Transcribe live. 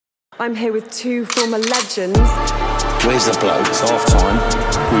I'm here with two former legends. Where's the bloke? It's half time.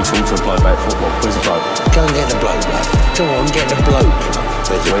 We talk to a bloke about football. Where's the bloke? Go and get the bloke, love. Go on, get the bloke.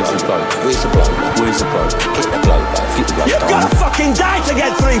 Where's the bloke? Where's the bloke? Where's the bloke? Get the bloke, love. Get the bloke. You've got to fucking die to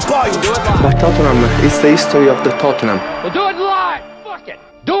get 3 points. But Tottenham is the history of the Tottenham. We'll do it live. Fuck it.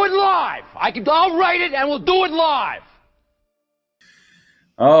 Do it live. I'll write it and we'll do it live.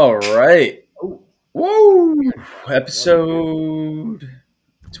 All right. Woo! Episode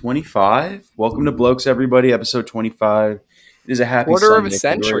 25. Welcome to Blokes, everybody. Episode 25. It is a happy quarter Sunday of a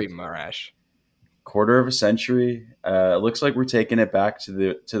century, Marash. Quarter of a century. It looks like we're taking it back to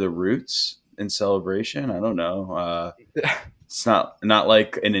the roots in celebration. I don't know. It's not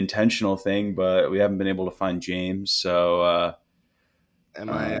like an intentional thing, but we haven't been able to find James. So, Am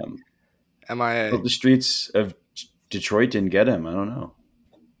I? hope the streets of Detroit didn't get him. I don't know.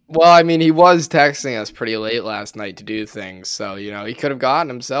 Well, I mean, he was texting us pretty late last night to do things, so he could have gotten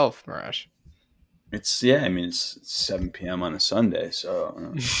himself, Marash. It's 7 p.m. on a Sunday, so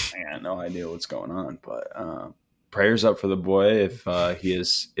I got no idea what's going on. But prayers up for the boy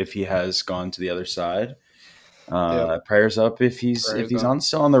if he has gone to the other side. Prayers up if he's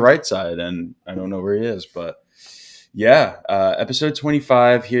still on the right side, and I don't know where he is, but yeah, episode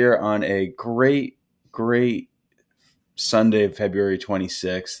 25 here on a great Sunday, February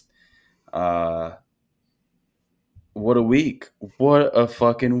 26th. What a week! What a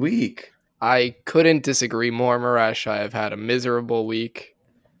fucking week! I couldn't disagree more, Marash. I have had a miserable week.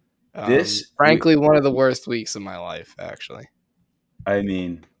 Frankly, one of the worst weeks of my life, actually. I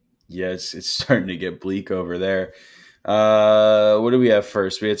mean, yes, it's starting to get bleak over there. What do we have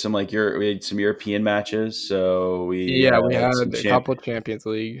first? We had some some European matches. So we had a couple Champions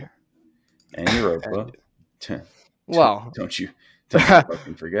League and Europa. Well, don't you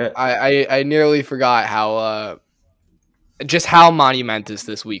fucking forget. I nearly forgot how just how monumentous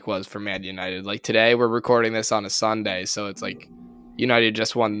this week was for Man United. Like today, we're recording this on a Sunday, so it's like United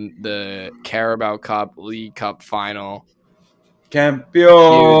just won the Carabao Cup, League Cup final.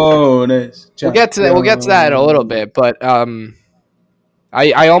 Campeones. We'll get to that in a little bit, but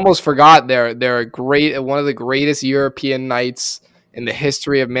I almost forgot they're a great, one of the greatest European nights in the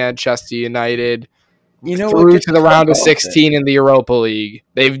history of Manchester United. Through to the round of 16 in the Europa League.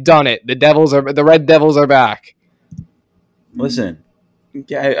 They've done it. The Red Devils are back. Listen,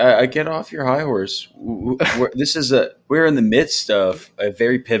 I get off your high horse. We're in the midst of a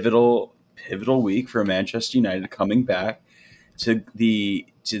very pivotal week for Manchester United, coming back to the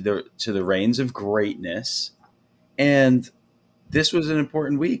reigns of greatness, and this was an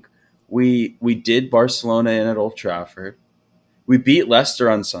important week. We did Barcelona in at Old Trafford. We beat Leicester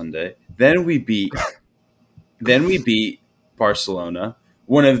on Sunday. Then we beat Barcelona,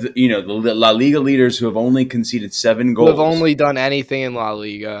 one of the La Liga leaders who have only conceded 7 goals. Who have only done anything in La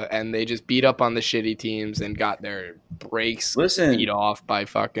Liga, and they just beat up on the shitty teams and got their breaks beat off by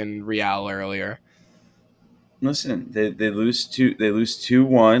fucking Real earlier. Listen, they lose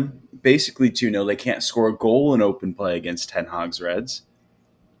 2-1, basically 2-0. They can't score a goal in open play against Ten Hag's Reds.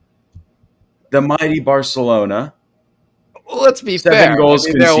 The mighty Barcelona. Well, let's be fair. Goals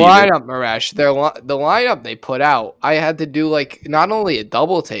their lineup, Marash, the lineup they put out, I had to do not only a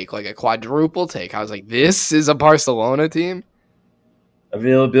double take, like a quadruple take. I was like, this is a Barcelona team?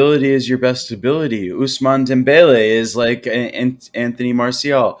 Availability is your best ability. Ousmane Dembele is like Anthony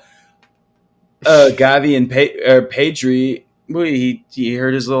Martial. Gavi and Pedri, he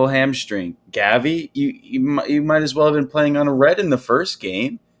hurt his little hamstring. Gavi, you might as well have been playing on a red in the first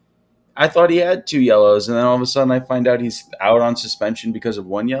game. I thought he had 2 yellows, and then all of a sudden I find out he's out on suspension because of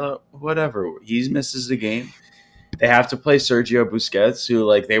 1 yellow. Whatever. He misses the game. They have to play Sergio Busquets,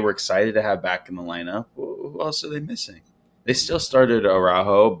 who they were excited to have back in the lineup. Who else are they missing? They still started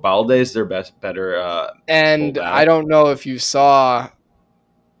Araujo. Balde's their better. And fullback. I don't know if you saw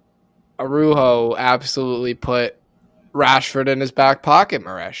Araujo absolutely put Rashford in his back pocket,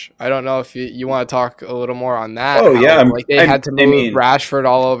 Maresh. I don't know if you want to talk a little more on that. Oh, yeah. They had to move Rashford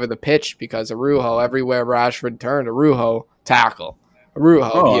all over the pitch because Araujo, everywhere Rashford turned, Araujo tackle.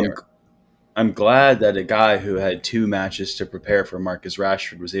 Araujo here. I'm glad that a guy who had 2 matches to prepare for Marcus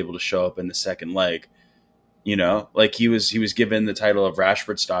Rashford was able to show up in the second leg. He was given the title of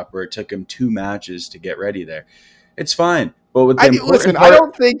Rashford stopper. It took him 2 matches to get ready there. It's fine. But I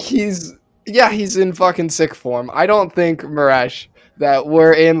don't think he's in fucking sick form. I don't think, Marash, that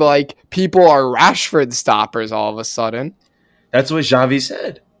we're in people are Rashford stoppers all of a sudden. That's what Xavi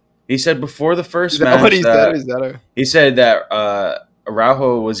said. He said before the first match. What he said? He said that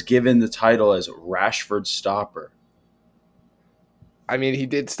Araujo was given the title as Rashford stopper. I mean, he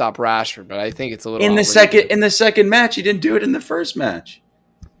did stop Rashford, but I think it's a little in the second match. He didn't do it in the first match.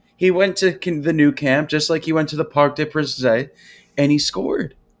 He went to the new camp just like he went to the Parc des Princes, and he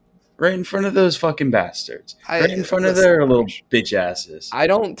scored right in front of those fucking bastards, right in front of their little bitch asses. I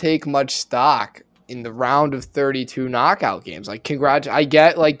don't take much stock in the round of 32 knockout games. Like, I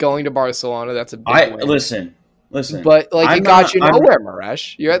get like going to Barcelona. That's a big win. Listen. But like, it got you nowhere,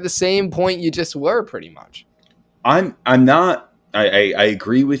 Maresh. You're at the same point you just were, pretty much. I'm not. I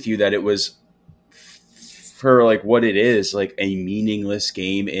agree with you that it was, for like what it is, like a meaningless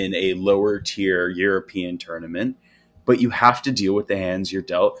game in a lower tier European tournament, but you have to deal with the hands you're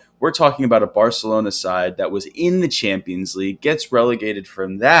dealt. We're talking about a Barcelona side that was in the Champions League, gets relegated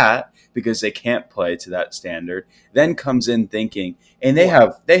from that because they can't play to that standard, then comes in thinking, and they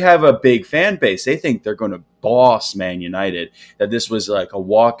have a big fan base. They think they're going to boss Man United, that this was like a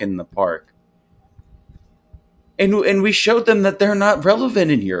walk in the park. And we showed them that they're not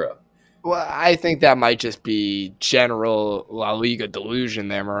relevant in Europe. Well, I think that might just be general La Liga delusion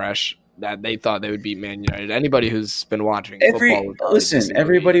there, Maresh, that they thought they would beat Man United. Anybody who's been watching football would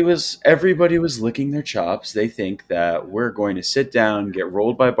disagree. everybody was licking their chops. They think that we're going to sit down, get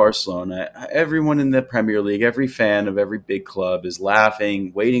rolled by Barcelona. Everyone in the Premier League, every fan of every big club is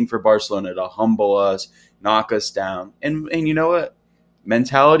laughing, waiting for Barcelona to humble us, knock us down. And you know what?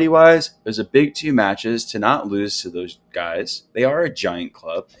 Mentality-wise, there's a big 2 matches to not lose to those guys. They are a giant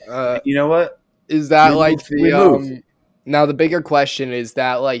club. You know what? Is that now the bigger question is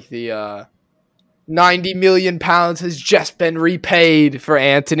that like the 90 million pounds has just been repaid for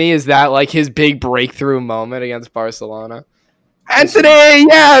Antony? Is that like his big breakthrough moment against Barcelona? Antony,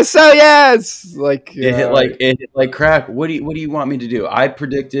 yes, oh yes! Like it hit like crack. What do you want me to do? I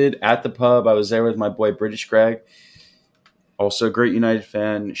predicted at the pub. I was there with my boy British Greg. Also a great United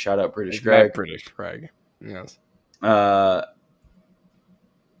fan. Shout out British Greg. British Greg. Yes. I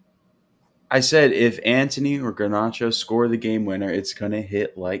said if Antony or Garnacho score the game winner, it's gonna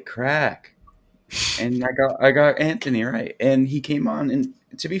hit like crack. And I got Antony right. And he came on, and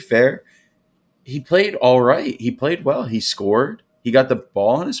to be fair, he played all right. He played well. He scored. He got the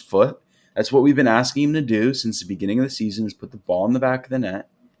ball on his foot. That's what we've been asking him to do since the beginning of the season, is put the ball in the back of the net.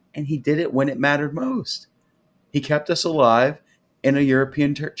 And he did it when it mattered most. He kept us alive in a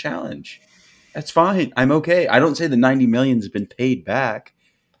European challenge. That's fine. I'm okay. I don't say the 90 million has been paid back,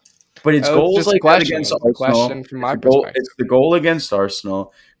 but it's goals like that against Arsenal. Question from my perspective. It's the goal against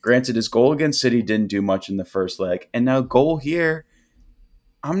Arsenal. Granted, his goal against City didn't do much in the first leg, and now goal here,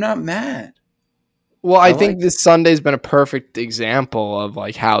 I'm not mad. Well, I think this Sunday's been a perfect example of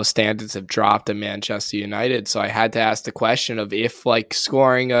like how standards have dropped at Manchester United. So I had to ask the question of if like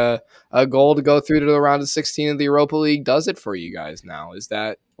scoring a goal to go through to the round of 16 of the Europa League does it for you guys now. Is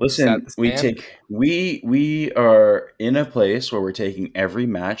that we are in a place where we're taking every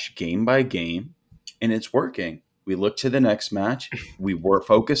match game by game, and it's working. We look to the next match, we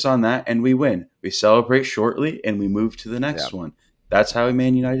focus on that, and we win. We celebrate shortly, and we move to the next one. That's how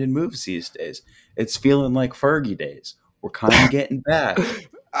Man United moves these days. It's feeling like Fergie days. We're kind of getting back.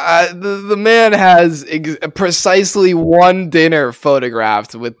 The man has precisely one dinner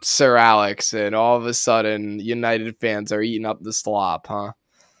photographed with Sir Alex, and all of a sudden, United fans are eating up the slop, huh?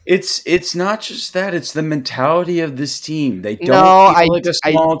 It's not just that. It's the mentality of this team. They don't feel like a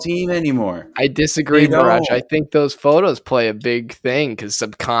small team anymore. I disagree, Maresh. I think those photos play a big thing because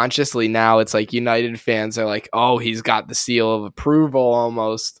subconsciously now it's like United fans are like, oh, he's got the seal of approval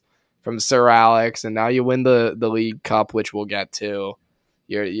almost from Sir Alex, and now you win the League Cup, which we'll get to.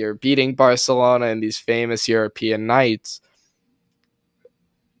 You're beating Barcelona in these famous European nights.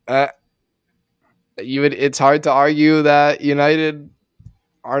 It's hard to argue that United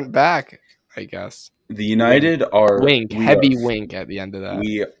aren't back, I guess. The United are heavy wink at the end of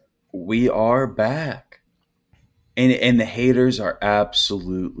that. We are back, and the haters are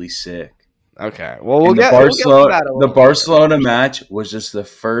absolutely sick. Okay, well we'll get to that the Barcelona match was just the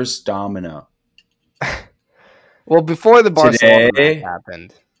first domino. Well, before the Barcelona match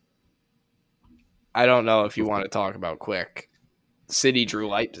happened, I don't know if you want to talk about quick. City drew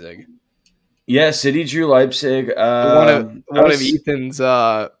Leipzig. Yeah, City drew Leipzig. One of Ethan's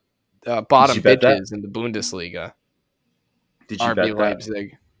bottom bitches in the Bundesliga. Did you RB bet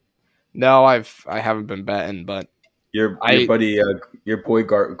Leipzig? No, I haven't been betting, but your buddy, your boy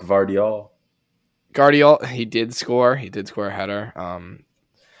Gvardiol. Gvardiol, he did score. He did score a header.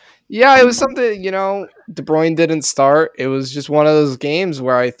 Yeah, it was something, De Bruyne didn't start. It was just one of those games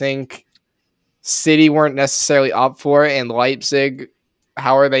where I think City weren't necessarily up for it, and Leipzig,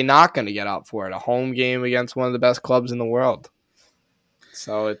 how are they not going to get up for it? A home game against one of the best clubs in the world.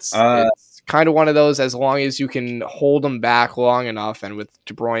 So it's kind of one of those, as long as you can hold them back long enough, and with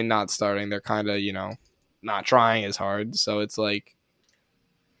De Bruyne not starting, they're kind of, not trying as hard. So it's like,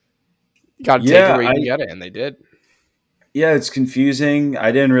 Got to take it where you can get it, and they did. Yeah, it's confusing.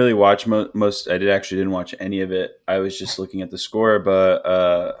 I didn't really watch most. I didn't watch any of it. I was just looking at the score.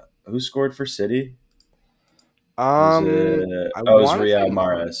 But who scored for City? It was Riyad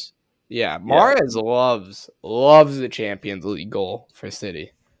Mahrez. Yeah, Mahrez loves the Champions League goal for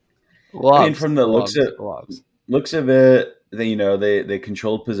City. From the looks of it, they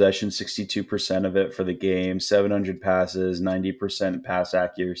controlled possession 62% of it for the game, 700 passes, 90% pass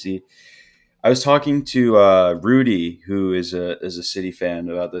accuracy. I was talking to Rudy, who is a City fan,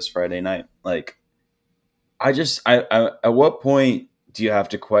 about this Friday night. Like, I at what point do you have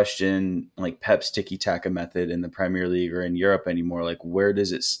to question like Pep's tiki-taka method in the Premier League or in Europe anymore? Like, where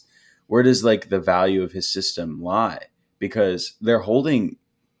does like the value of his system lie? Because they're holding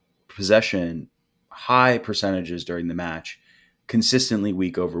possession high percentages during the match, consistently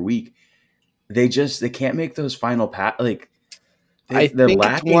week over week. They can't make those final they're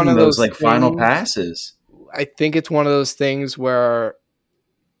lacking one of those like final passes. I think it's one of those things where,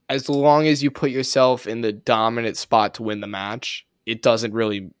 as long as you put yourself in the dominant spot to win the match, it doesn't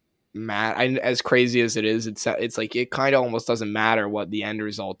really matter. As crazy as it is, it's like it kind of almost doesn't matter what the end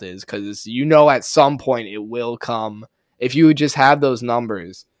result is, because at some point it will come. If you just have those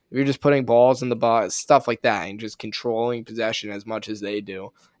numbers, if you're just putting balls in the box, stuff like that, and just controlling possession as much as they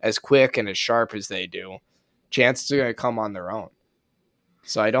do, as quick and as sharp as they do, chances are going to come on their own.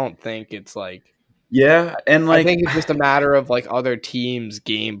 So I don't think it's like... Yeah, and like... I think it's just a matter of like other teams'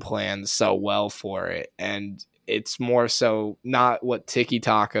 game plans so well for it, and it's more so not what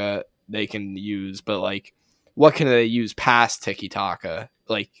tiki-taka they can use, but like what can they use past tiki-taka,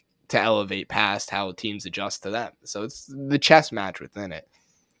 like to elevate past how teams adjust to them. So it's the chess match within it.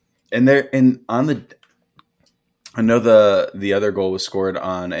 And I know the other goal was scored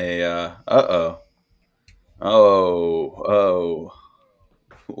on a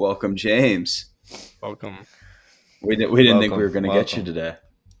welcome, James. Welcome. We didn't think we were going to get you today.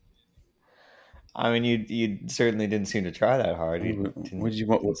 I mean, you certainly didn't seem to try that hard. You what did you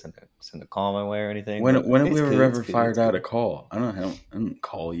want? Send a call my way or anything? When have we ever fired out a call? I don't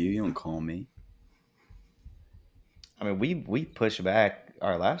call you. You don't call me. I mean, we pushed back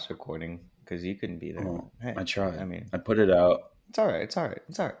our last recording because you couldn't be there. Oh, hey, I tried. I mean, I put it out. It's all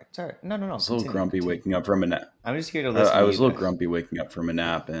right. No. I was a little grumpy waking up from a nap. I'm just here to listen. I was a little grumpy waking up from a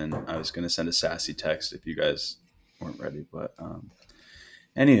nap, and I was going to send a sassy text if you guys weren't ready. But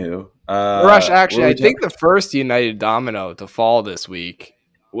anywho, Rush. Actually, I think the first United domino to fall this week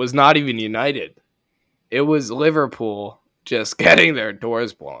was not even United. It was Liverpool just getting their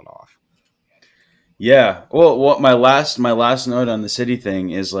doors blown off. Yeah. Well, what my last note on the City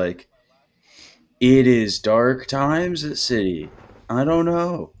thing is like, it is dark times at City. I don't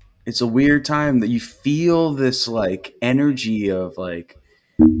know. It's a weird time that you feel this like energy of like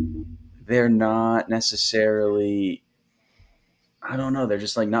they're not necessarily, I don't know, they're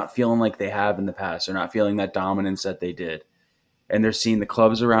just like not feeling like they have in the past. They're not feeling that dominance that they did. And they're seeing the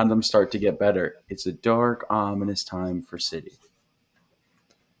clubs around them start to get better. It's a dark, ominous time for City.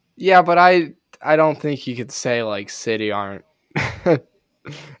 Yeah, but I don't think you could say like City aren't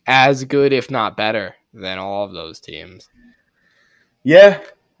as good, if not better, than all of those teams. Yeah,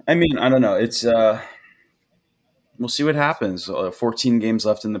 I mean, I don't know. It's we'll see what happens. 14 games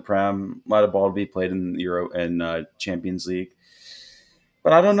left in the Prem. A lot of ball to be played in Euro and Champions League.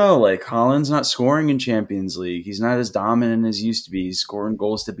 But I don't know. Like, Haaland's not scoring in Champions League. He's not as dominant as he used to be. He's scoring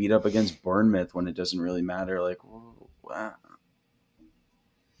goals to beat up against Bournemouth when it doesn't really matter. Like, wow.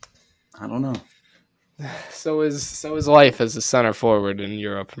 I don't know. So is life as a center forward in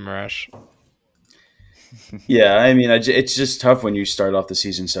Europe, Maresh. Yeah, I mean, it's just tough when you start off the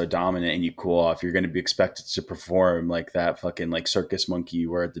season so dominant and you cool off. You're going to be expected to perform like that fucking like circus monkey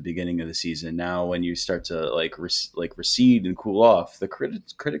you were at the beginning of the season. Now, when you start to recede and cool off, the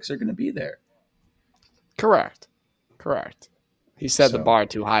critics are going to be there. Correct. He set the bar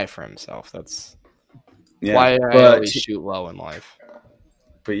too high for himself. That's why I always shoot low in life.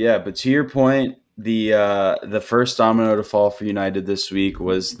 But to your point, the first domino to fall for United this week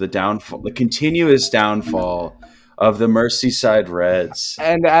was the continuous downfall of the Merseyside Reds.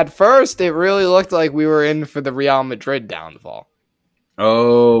 And at first, it really looked like we were in for the Real Madrid downfall.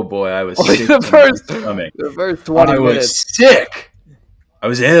 Oh boy, I was sick. The first 20 minutes. I was sick. I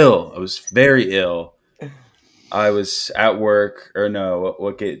was ill. I was very ill. I was at work, or no,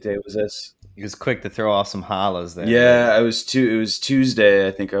 what day was this? He was quick to throw off some hollers there. Yeah, it was Tuesday.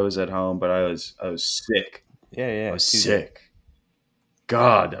 I think I was at home, but I was sick. Yeah. I was sick.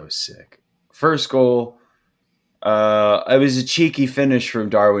 God, I was sick. First goal. It was a cheeky finish from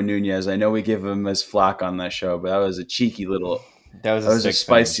Darwin Nunez. I know we give him his flack on that show, but that was a cheeky little That was That was a sick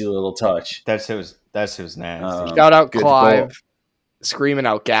spicy thing. little touch. That shit was nasty. Shout out Good Clive goal. screaming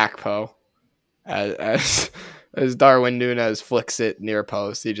out Gakpo as Darwin Núñez flicks it near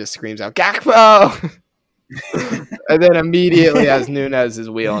post. He just screams out Gakpo, and then immediately as Núñez is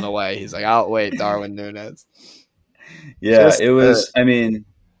wheeling away, he's like, "I'll wait, Darwin Núñez." Yeah, Just, it was. I mean,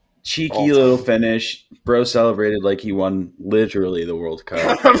 cheeky all-time. little finish. Bro celebrated like he won literally the World Cup.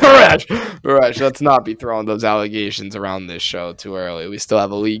 Marash, let's not be throwing those allegations around this show too early. We still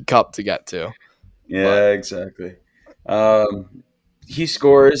have a League Cup to get to. Yeah, exactly. He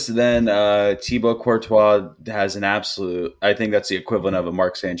scores, then Thibaut Courtois has an absolute. I think that's the equivalent of a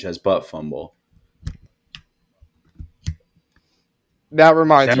Mark Sanchez butt fumble. That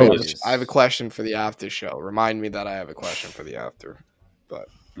reminds That me, was- I have a question for the after show. Remind me that I have a question for the after. But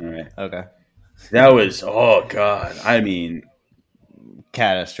All right, Okay. that was. Oh God, I mean,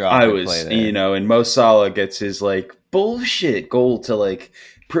 Catastrophic I play was, there. and Mo Salah gets his like bullshit goal to like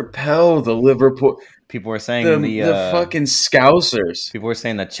propel the Liverpool, People were saying the fucking Scousers. people were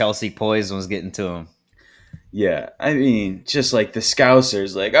saying that Chelsea poison was getting to him. Yeah, I mean, just like the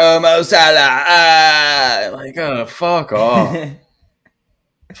Scousers, like, oh, Mo Salah, like, oh, fuck off.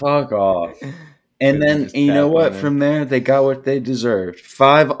 Fuck off. And Could've then, just you know tapped what? on it. From there, they got what they deserved.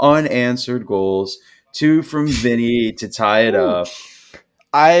 5 unanswered goals, 2 from Vinny to tie it up.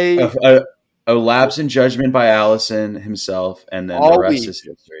 A lapse in judgment by Allison himself, and then All the rest week. is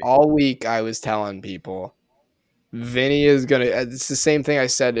history. all week I was telling people, Vinny is gonna. It's the same thing I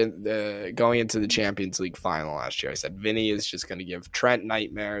said in going into the Champions League final last year. I said Vinny is just gonna give Trent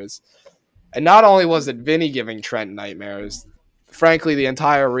nightmares, and not only was it Vinny giving Trent nightmares, frankly, the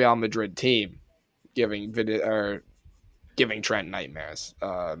entire Real Madrid team giving Trent nightmares.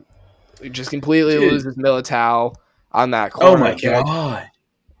 He just completely Dude. loses Militao on that corner. Oh my kick. God.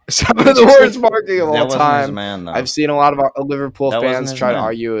 Some of the worst marking of That all wasn't his time. man, though. I've seen a lot of Liverpool That wasn't fans his try to man.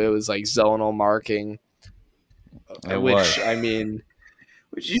 argue it was like zonal marking, It which was. I mean,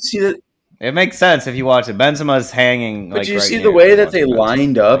 Did you see that? It makes sense if you watch it. Benzema's hanging. But Like, you right see here. the way If you that watch they Benzema.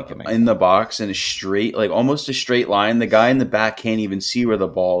 lined Like, up it makes in the sense. box in a straight, like almost a straight line. The guy in the back can't even see where the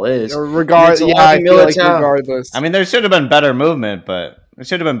ball is. regardless, It's yeah, I allowing feel like Militao. regardless, I mean, there should have been better movement, but it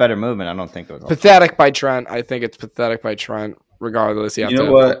should have been better movement. I don't think it was. pathetic by Trent. I think it's pathetic by Trent. Regardless, you have You to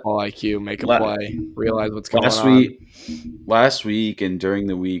know have what? football IQ, make a La- play, realize what's going Last on. week, and during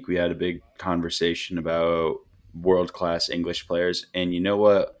the week, we had a big conversation about world-class English players. And you know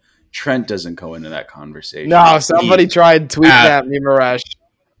what? Trent doesn't go into that conversation. No, somebody He- tried tweeting at me, Maresh.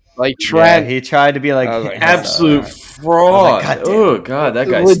 Like Trent, Yeah, he tried to be like, I was like, absolute I fraud. was like, God damn. Oh God, that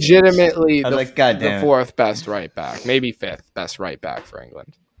guy legitimately I was the, like, God the damn it. fourth best right back, maybe fifth best right back for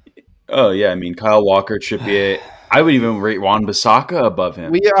England. Oh yeah, I mean Kyle Walker, Trippier. I would even rate Juan Bissaka above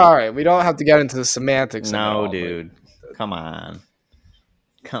him. We all right. We don't have to get into the semantics. of it No, all, but dude. Come on.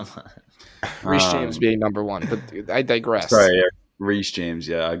 Reece James being number one, but I digress. Sorry, yeah, Reece James.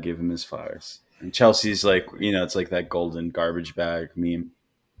 Yeah, I'll give him his flowers. And Chelsea's like, it's like that golden garbage bag meme.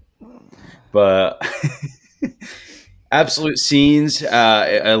 But absolute scenes.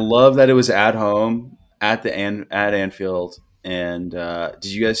 I love that it was at home at Anfield. And did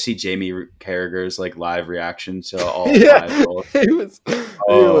you guys see Jamie Carragher's like live reaction to all Yeah, 5 goals? he was.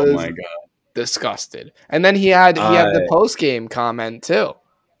 Oh he was my God! disgusted. And then he had the post game comment too,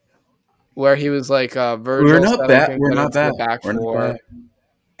 where he was like, "Virgil, We're not said I bad. can We're get not into the bad. back We're not four." bad.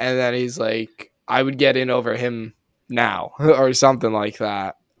 And then he's like, "I would get in over him now," or something like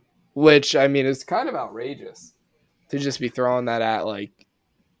that. Which I mean is kind of outrageous to just be throwing that at like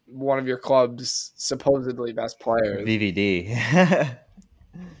one of your club's supposedly best players. VVD.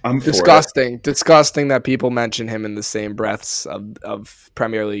 I'm for it. Disgusting that people mention him in the same breaths of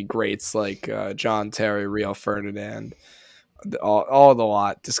Premier League greats like John Terry, Rio Ferdinand, all the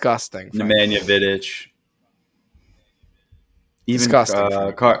lot. Disgusting. frankly. Nemanja Vidic. Even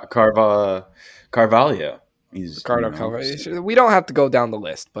Disgusting. Carvalho. He's Ricardo Carvalho. We don't have to go down the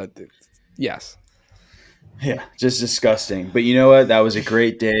list, but yes. Yeah, just disgusting. But you know what? That was a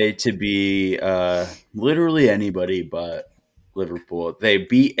great day to be literally anybody but Liverpool. They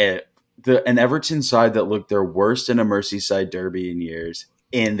beat an Everton side that looked their worst in a Merseyside derby in years.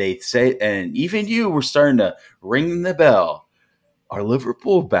 And they say, and even you were starting to ring the bell. Are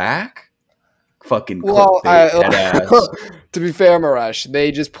Liverpool back? Fucking Well, clickbait, head-ass. to be fair, Marash,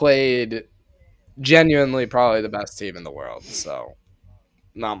 they just played genuinely probably the best team in the world. So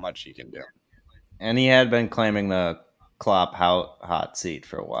not much you can do. And he had been claiming the Klopp hot seat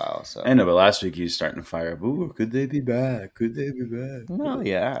for a while. So I know, but last week he was starting to fire up. Ooh, could they be back? Could they be back? No,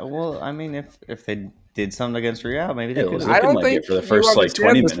 yeah. Well, I mean, if they did something against Real, maybe they Yeah, could. was have. I don't looking like think it for the you first, like, understand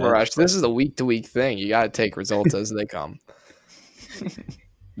 20 this, minutes. Marash. This is a week-to-week thing. You got to take results as they come.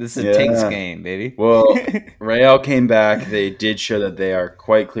 This is a Yeah. Tinks game, baby. Well, Real came back. They did show that they are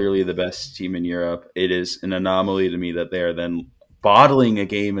quite clearly the best team in Europe. It is an anomaly to me that they are then bottling a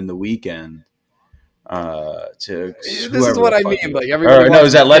game in the weekend. To This is whoever what the I fuck mean. it Like was. everybody. Or, no, it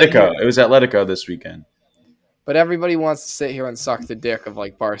was wants to sit Atletico. here- It was Atletico this weekend. But everybody wants to sit here and suck the dick of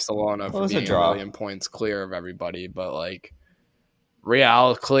like Barcelona It for was a being a draw. million points clear of everybody. But like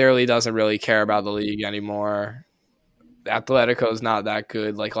Real clearly doesn't really care about the league anymore. Atletico's not that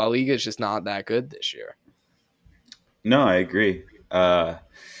good. Like La Liga is just not that good this year. No, I agree. But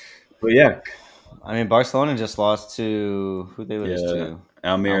yeah, I mean, Barcelona just lost to who they lose to?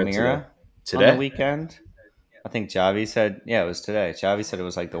 Almira on the weekend. I think Xavi said, it was today. Xavi said it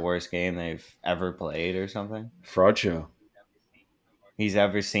was like the worst game they've ever played or something. Fraud show. He's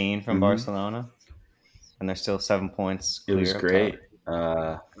ever seen from Mhm. Barcelona, and they're still 7 points. It was clear up great.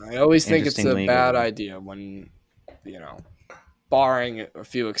 top. I always think it's Interesting a league bad over there. idea when, barring a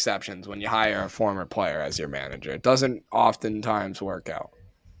few exceptions, when you hire a former player as your manager. It doesn't oftentimes work out.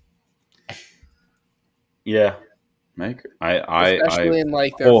 Yeah, Mike. I Especially in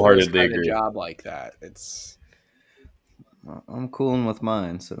like their first wholeheartedly kind of agree. job like that. It's I'm cooling with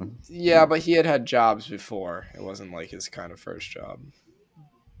mine, so yeah, but he had jobs before. It wasn't like his kind of first job.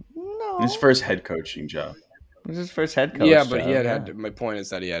 no, His first head coaching job. it was his first head coach. Yeah, but he job, had my point is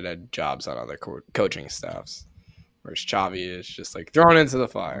that he had jobs on other coaching staffs, whereas Xavi is just like thrown into the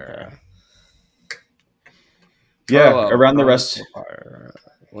fire. Yeah, Carlo, around the thrown rest into the fire.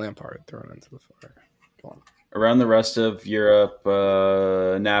 Lampard thrown into the fire. Go on. around the rest of Europe,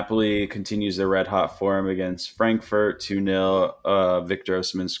 Napoli continues their red hot form against Frankfurt 2-0. Victor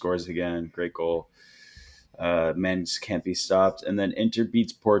Osimhen scores again, great goal. Men just can't be stopped, and then Inter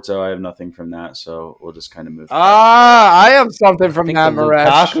beats Porto. I have nothing from that, so we'll just kind of move. I have something I from think that, a Maresh.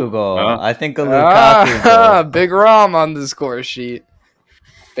 Lukaku goal. Huh? I think a Lukaku goal. Big Rom on the score sheet.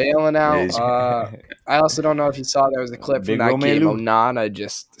 Bailing out. Amazing. I also don't know if you saw there was a clip Big from that game. Romelu. Onana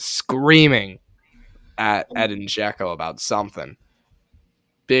just screaming at Edin Dzeko about something.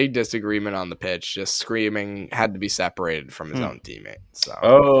 Big disagreement on the pitch. Just screaming. Had to be separated from his own teammate.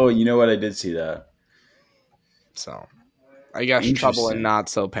 Oh, you know what? I did see that. So I guess trouble in Interesting. not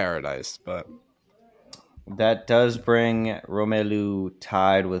so paradise, but That does bring Romelu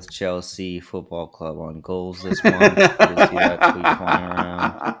tied with Chelsea Football Club on goals this month. Did you see that tweet flying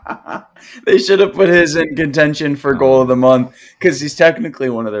around? They should have put his in contention for goal of the month because he's technically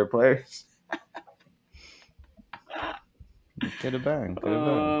one of their players. Could have been.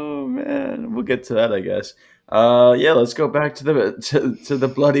 Oh man, we'll get to that, I guess. Yeah, let's go back to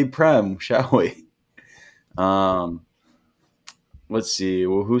the bloody Prem, shall we? Let's see.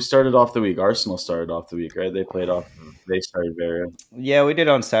 Well, who started off the week? Arsenal started off the week, right? They started very. Yeah, we did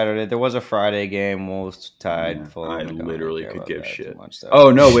on Saturday. There was a Friday game. Wolves tied. Yeah, Fulham. I don't really literally care could about give that too shit. much, though.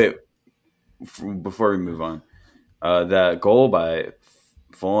 Oh no, wait. Before we move on, that goal by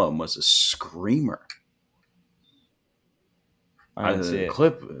Fulham was a screamer. I didn't see it.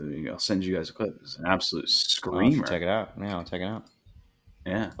 Clip. I'll send you guys a clip. It's an absolute I'll have to screamer. check it out. Yeah, I'll check it out.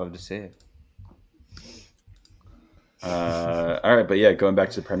 Yeah. Love to see it. All right, but yeah, going back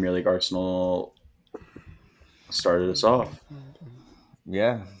to the Premier League, Arsenal started us off.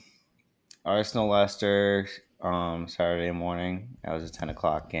 Yeah. Arsenal Leicester Saturday morning. That was a 10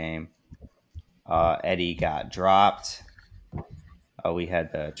 o'clock game. Eddie got dropped. We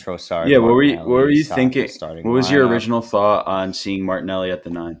had the Trossard. Yeah, what were you Martinelli, Saka thinking? starting What was your lineup. original thought on seeing Martinelli at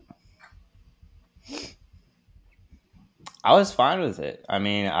the 9? I was fine with it. I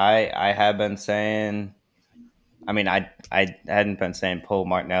mean, I had been saying. I mean, I hadn't been saying pull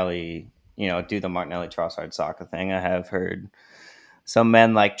Martinelli, do the Martinelli Trossard Saka thing. I have heard some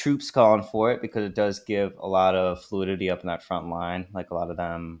men like Troops calling for it because it does give a lot of fluidity up in that front line. Like a lot of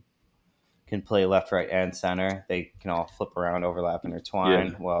them can play left, right, and center. They can all flip around, overlap, intertwine.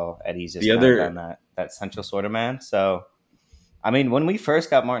 Yeah. Well, Eddie's just The kind of other- done that central sort of man. So, I mean, when we first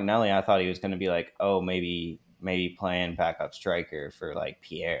got Martinelli, I thought he was going to be like, oh, maybe playing backup striker for like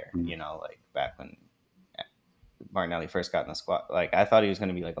Pierre, like back when Martinelli first got in the squad. Like I thought he was going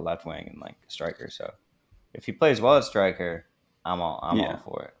to be like a left wing and like a striker. So if he plays well at striker, I'm all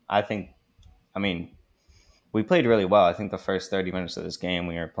for it. I mean, we played really well. I think the first 30 minutes of this game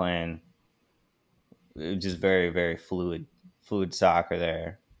we were playing just very, very fluid soccer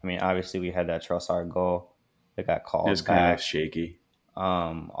there. I mean, obviously we had that Trossard goal that got called It was kind back of shaky.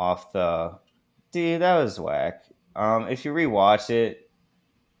 off the dude. That was whack. If you rewatch it,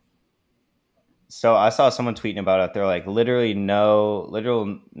 so I saw someone tweeting about it. They're like, literally no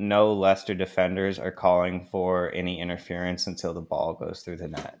Leicester defenders are calling for any interference until the ball goes through the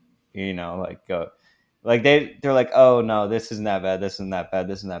net. Like they're like, oh no, this isn't that bad. This isn't that bad.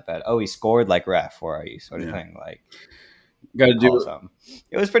 This isn't that bad. Oh, he scored like ref for you, sort of thing. Like, Got to call do something.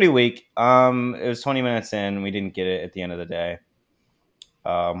 It was pretty weak. It was 20 minutes in. We didn't get it at the end of the day.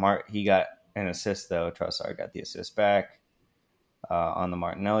 He got an assist though. Trossard got the assist back on the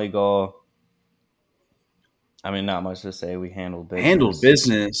Martinelli goal. I mean, not much to say. We handled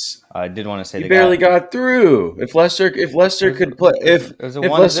business. I did want to say they barely got through. If Leicester could play, if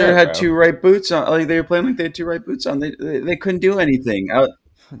Leicester had two right boots on, like they were playing like they had two right boots on, they couldn't do anything.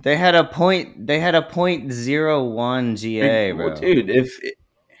 They had a point. They had a .01 GA, bro. Dude,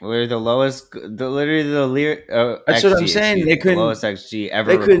 we're the lowest, literally that's XG, what I'm saying. They couldn't lowest XG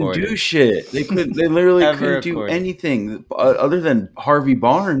ever. They couldn't recorded. do shit. They literally couldn't do anything other than Harvey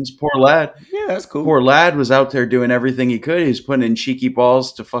Barnes. Poor lad. Yeah, that's cool. Poor lad was out there doing everything he could. He was putting in cheeky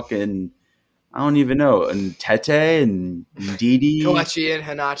balls to fucking, I don't even know, and Tete and Didi, Kelechi and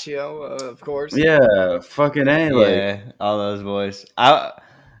Hanacho, of course. Yeah, fucking A. Yeah, all those boys. I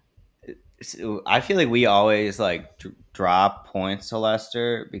feel like we always like drop points to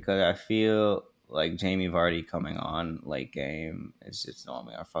Leicester because I feel like Jamie Vardy coming on late game is just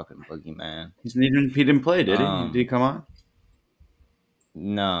normally our fucking boogeyman. He didn't play, did he? Did he come on?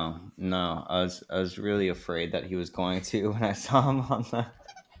 No. I was really afraid that he was going to when I saw him on that.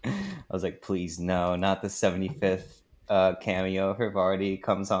 I was like, please no, not the 75th cameo for Vardy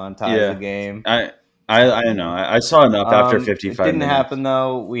comes on, ties the game. I know. I saw enough after 55 It didn't minutes. happen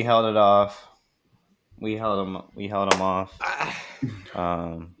though. We held it off. We held him off.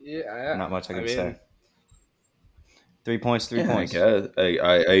 Not much I can say. 3 points, 3 points.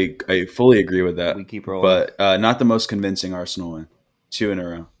 I fully agree with that. We keep rolling. But not the most convincing Arsenal win. 2 in a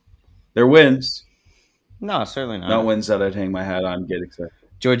row. They're wins. No, certainly not. Not wins that I'd hang my hat on, get excited.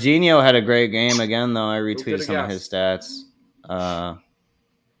 Jorginho had a great game again, though. I retweeted some of his stats.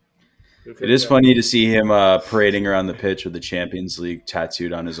 It is funny to see him parading around the pitch with the Champions League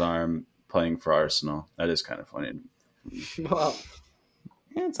tattooed on his arm, playing for Arsenal. That is kind of funny. Wow.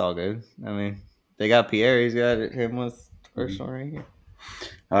 Yeah, it's all good. I mean, they got Pierre. He's got him with Arsenal right here.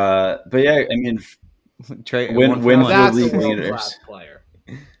 But yeah, I mean, win for the league leaders. Player.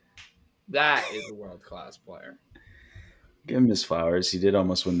 That is a world-class player. Give him his flowers. He did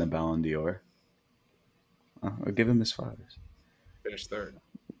almost win the Ballon d'Or. I'll give him his flowers. Finished third.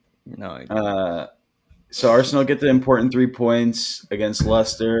 No. So Arsenal get the important 3 points against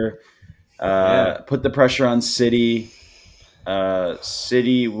Leicester. Put the pressure on City.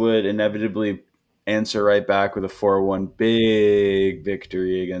 City would inevitably answer right back with a 4-1 big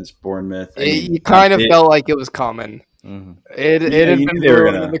victory against Bournemouth. You kind of felt like it was coming. Mm-hmm. It had been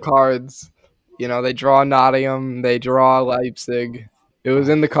brewing in the cards. You know, they draw Nottingham, they draw Leipzig. It was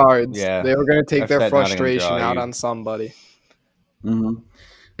in the cards. Yeah. They were going to take their frustration out on somebody. Mm-hmm.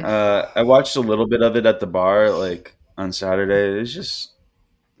 I watched a little bit of it at the bar, like on Saturday. It was just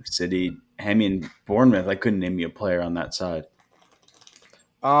City. I mean, Bournemouth. I couldn't name you a player on that side.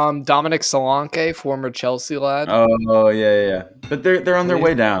 Dominic Solanke, former Chelsea lad. Oh yeah. But they're on their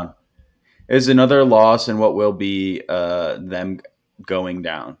way down. It's another loss in what will be them going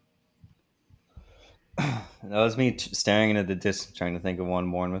down. That was me staring into the distance, trying to think of one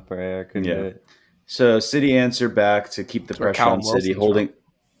Bournemouth player. I couldn't do it. So City answer back to keep the pressure on City, holding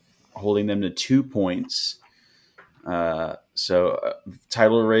them to 2 points. So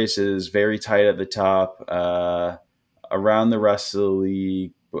title race is very tight at the top. Around the rest of the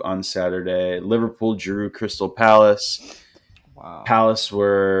league on Saturday, Liverpool drew Crystal Palace. Wow. Palace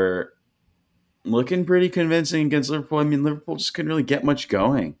were looking pretty convincing against Liverpool. I mean, Liverpool just couldn't really get much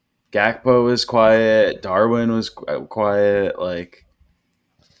going. Gakpo was quiet. Darwin was quiet. Like,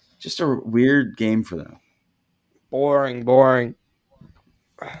 just a weird game for them. Boring.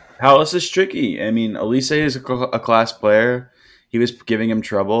 Palace is tricky. I mean, Elise is a class player. He was giving him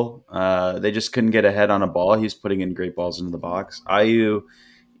trouble. They just couldn't get ahead on a ball. He was putting in great balls into the box. Ayew,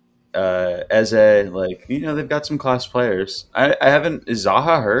 Eze, they've got some class players. I haven't. Is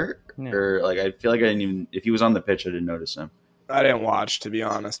Zaha hurt? Yeah. Or I feel like I didn't even. If he was on the pitch, I didn't notice him. I didn't watch, to be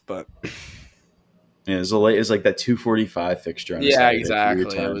honest, but yeah, it was late. It was like that 2:45 fixture. On Saturday,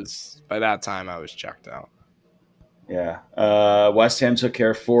 exactly. It was by that time I was checked out. Yeah, West Ham took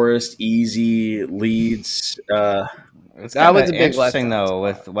care of Forest. Easy Leeds. That was a big interesting though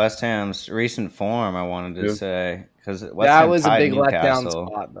with West Ham's recent form. I wanted to say because that was a big letdown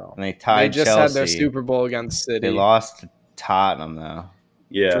spot though. And they tied. They just Chelsea. had their Super Bowl against City. They lost to Tottenham though.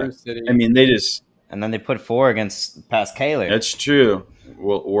 Yeah, I mean they just. And then they put 4 against past Kaler. That's true.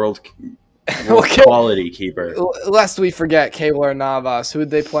 World quality keeper. Lest we forget Keylor Navas. Who did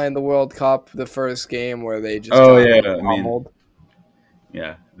they play in the World Cup? The first game where they just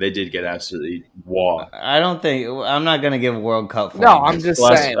Yeah, they did get absolutely walked. I don't think I'm not gonna give World Cup. No, I'm just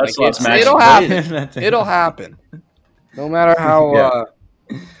saying. That's the Like, last match it'll he happen. That's it. It'll happen. No matter how. Yeah.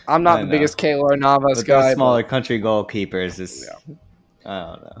 I'm not I the know. biggest Keylor Navas With guy. those smaller country goalkeepers, is I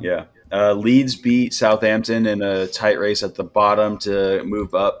don't know. Yeah. Leeds beat Southampton in a tight race at the bottom to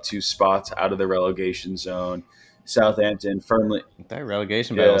move up 2 spots out of the relegation zone. Southampton firmly. That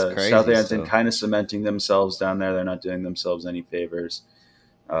relegation battle is crazy. Southampton so. kind of cementing themselves down there. They're not doing themselves any favors.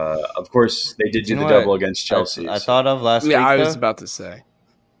 Of course, they did do the double against Chelsea. I thought of last week. Yeah, I was though. about to say.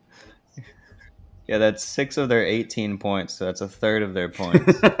 Yeah, that's 6 of their 18 points, so that's a third of their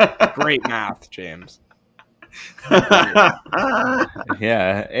points. Great math, James.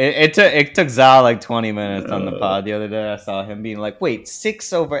 Yeah, it took Zal like 20 minutes on the pod the other day. I saw him being like, "Wait,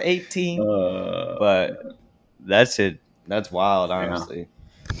 6 over 18?" But that's it. That's wild, honestly.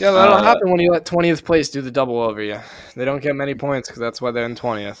 Yeah, that'll happen when you let 20th place do the double over you. They don't get many points because that's why they're in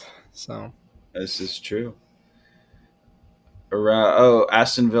 20th. So This is true.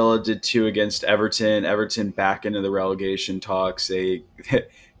 Aston Villa did 2 against Everton. Everton back into the relegation talks. They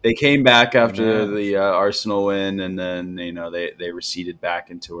came back after the Arsenal win, and then they receded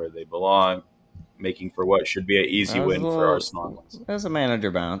back into where they belong, making for what should be an easy win for Arsenal. It was a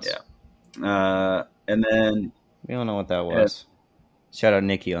manager bounce. Yeah, and then we don't know what that was. Shout out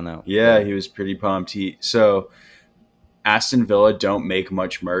Nicky on that one. Yeah, he was pretty pumped. Aston Villa don't make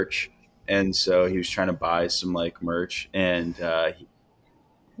much merch. And so he was trying to buy some like merch, and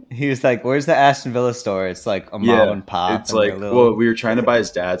he was like, "Where's the Aston Villa store?" It's like a mom and pop. It's like, well, we were trying to buy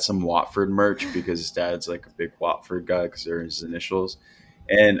his dad some Watford merch because his dad's like a big Watford guy because they're his initials.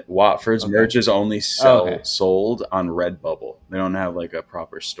 And Watford's merch is only sold on Redbubble. They don't have like a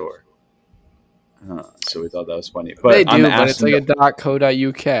proper store. So we thought that was funny. But they do, but it's like a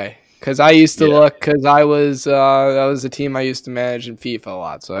 .co.uk. Because I used to look, because I was that was the team I used to manage in FIFA a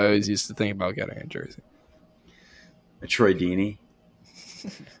lot, so I always used to think about getting a jersey. A Troy Deeney?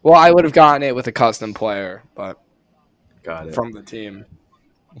 Well, I would have gotten it with a custom player, but got it from the team.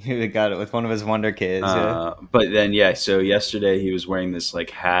 He got it with one of his Wonder Kids. But then, so yesterday he was wearing this like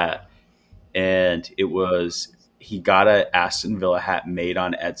hat, and he got a Aston Villa hat made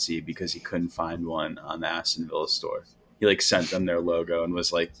on Etsy because he couldn't find one on the Aston Villa store. He like sent them their logo and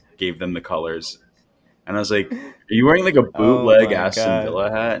was like, gave them the colors. And I was like, "Are you wearing like a bootleg Aston Villa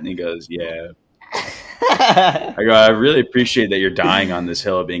hat?" And he goes, "Yeah." I go, "I really appreciate that you're dying on this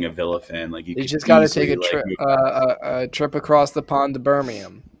hill of being a Villa fan. Like you just got to take a trip across the pond to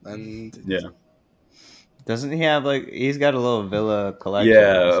Birmingham, and doesn't he have like he's got a little Villa collection?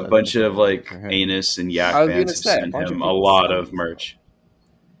 Yeah, a bunch of like Anus and Yak fans have sent him a lot of merch.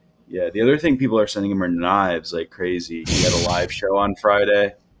 Yeah, the other thing people are sending him are knives like crazy. He had a live show on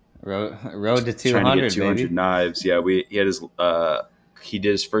Friday. Road to 200, trying to get 200 baby. knives. Yeah, he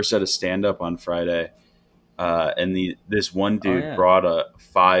did his first set of stand up on Friday, and this one dude brought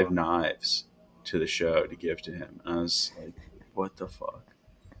 5 knives to the show to give to him. And I was like, what the fuck?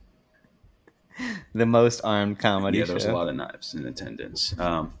 The most armed comedy. Yeah, there was a lot of knives in attendance.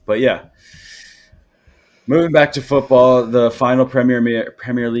 But yeah. Moving back to football, the final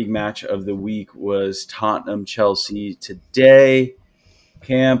Premier League match of the week was Tottenham-Chelsea. Today,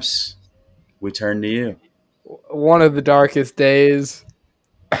 Camps, we turn to you. One of the darkest days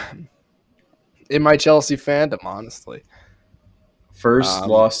in my Chelsea fandom, honestly. First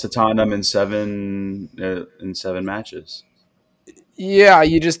loss to Tottenham in seven matches. Yeah,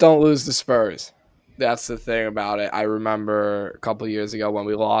 you just don't lose to Spurs. That's the thing about it. I remember a couple of years ago when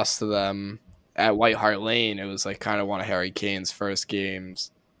we lost to them at White Hart Lane. It was like kind of one of Harry Kane's first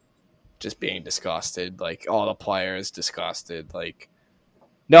games, just being disgusted. Like all the players disgusted. Like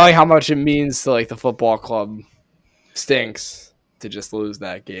knowing how much it means to like the football club stinks to just lose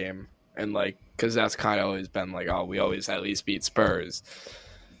that game. And like, because that's kind of always been like, oh, we always at least beat Spurs.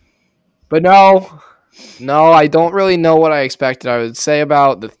 But no, I don't really know what I expected. I would say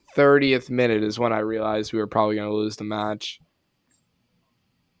about the 30th minute is when I realized we were probably going to lose the match.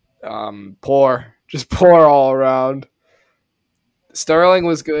 Just poor all around. Sterling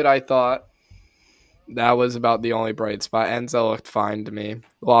was good, I thought. That was about the only bright spot. Enzo looked fine to me.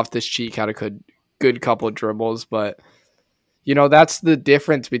 Loftus-Cheek had a good couple of dribbles, but that's the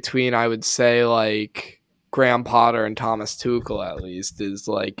difference between, I would say, like Graham Potter and Thomas Tuchel, at least, is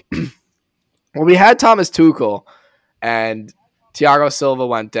like, well, we had Thomas Tuchel and Thiago Silva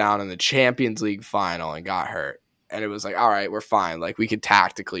went down in the Champions League final and got hurt. And it was like, all right, we're fine. Like, we could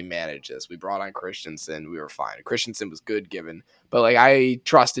tactically manage this. We brought on Christensen. We were fine. Christensen was good given. But, like, I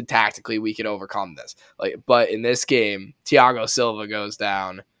trusted tactically we could overcome this. Like, but in this game, Thiago Silva goes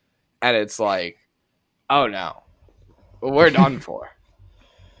down. And it's like, oh, no. We're done for.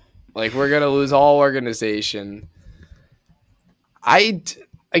 Like, we're going to lose all organization. I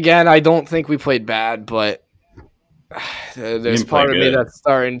don't think we played bad, but there's part of me that's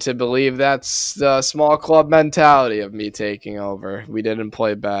starting to believe that's the small club mentality of me taking over. We didn't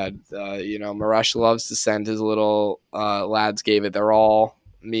play bad. Maresh loves to send his little lads gave it their all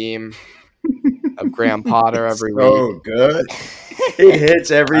meme of Graham Potter every week. Oh, good. It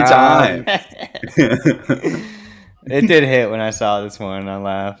hits every time. It did hit when I saw it this morning. I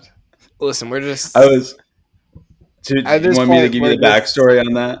laughed. Listen, we're just... You want me to give you the backstory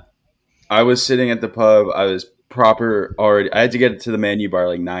on that? I was sitting at the pub. I was I had to get to the menu bar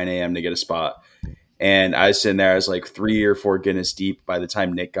like 9 a.m. to get a spot. And I was sitting there. I was like 3 or 4 Guinness deep by the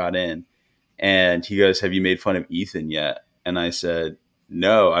time Nick got in. And he goes, "Have you made fun of Ethan yet?" And I said,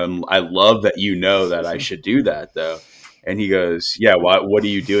 "No, I love that you know that I should do that, though." And he goes, "Yeah, what are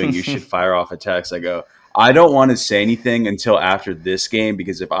you doing? You should fire off a text." I go, "I don't want to say anything until after this game,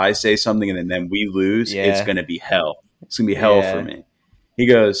 because if I say something and then we lose, it's going to be hell. It's going to be hell for me." He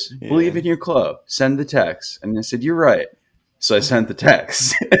goes, "Believe in your club. Send the text." And I said, "You're right." So I sent the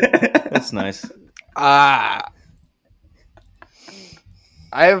text. That's nice.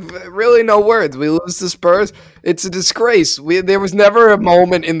 I have really no words. We lose to Spurs. It's a disgrace. There was never a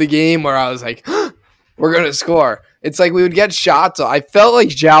moment in the game where I was like, we're going to score. It's like we would get shots. I felt like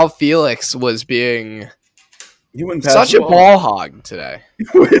João Felix was being such a ball hog today.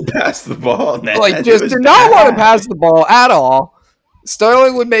 He wouldn't pass the ball. Man. Like, just did not want to pass the ball at all.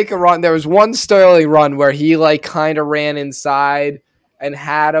 Sterling would make a run. There was one Sterling run where he like kind of ran inside and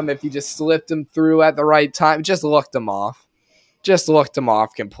had him. If you just slipped him through at the right time, just looked him off. Just looked him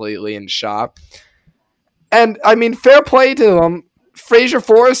off completely and shot. And, I mean, fair play to him. Fraser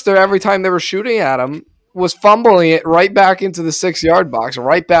Forrester, every time they were shooting at him, was fumbling it right back into the 6-yard box,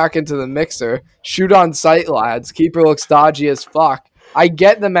 right back into the mixer. Shoot on sight, lads. Keeper looks dodgy as fuck. I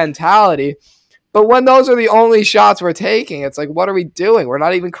get the mentality. But when those are the only shots we're taking, it's like, what are we doing? We're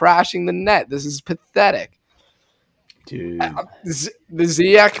not even crashing the net. This is pathetic. Dude. The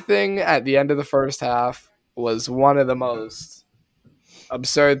Ziyech thing at the end of the first half was one of the most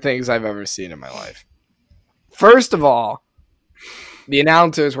absurd things I've ever seen in my life. First of all, the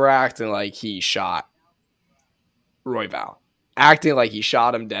announcers were acting like he shot Royval. Acting like he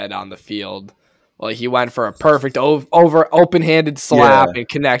shot him dead on the field. Like he went for a perfect open-handed slap and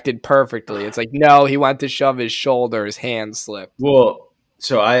connected perfectly. It's like, no, he went to shove his shoulder, his hand slipped. Well,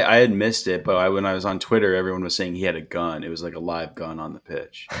 so I had missed it, but when I was on Twitter, everyone was saying he had a gun. It was like a live gun on the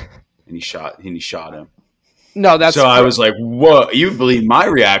pitch. And he shot him. No, that's so. I was like, "Whoa!" You believe my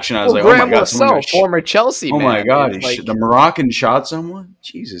reaction? I was like, Graham "Oh my god!" Former Chelsea. Oh man. my god! Like, the Moroccan shot someone.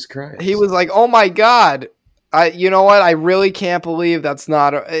 Jesus Christ! He was like, "Oh my god!" You know what? I really can't believe that's not.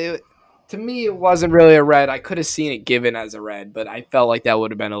 To me, it wasn't really a red. I could have seen it given as a red, but I felt like that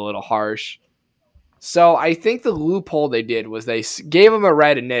would have been a little harsh. So I think the loophole they did was they gave him a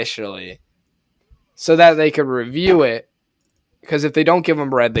red initially, so that they could review it. Because if they don't give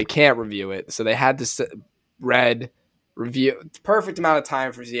him red, they can't review it. So they had to red review. Perfect amount of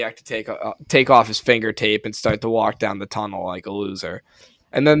time for Ziyech to take off his finger tape and start to walk down the tunnel like a loser.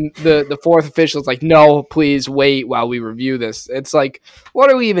 And then the fourth official's like, "No, please wait while we review this." It's like, what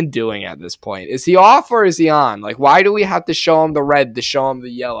are we even doing at this point? Is he off or is he on? Like, why do we have to show him the red to show him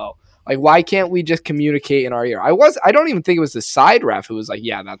the yellow? Like, why can't we just communicate in our ear? I don't even think it was the side ref who was like,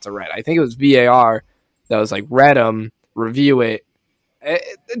 "Yeah, that's a red." I think it was VAR that was like, "Read him, review it."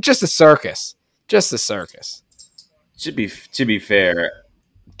 Just a circus. Just a circus. To be fair,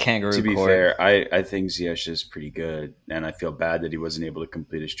 Kangaroo to be court. fair, I think Ziyech is pretty good, and I feel bad that he wasn't able to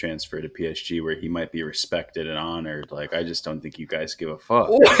complete his transfer to PSG, where he might be respected and honored. Like, I just don't think you guys give a fuck.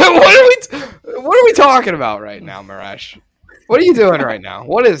 What are we talking about right now, Maresh? What are you doing right now?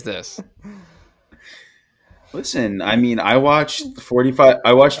 What is this? Listen, I mean, I watched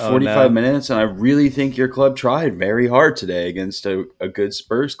 45 minutes, and I really think your club tried very hard today against a good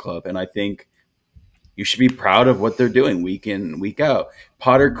Spurs club, and I think you should be proud of what they're doing week in, week out.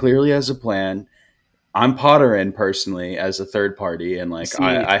 Potter clearly has a plan. I'm Pottering personally as a third party, and like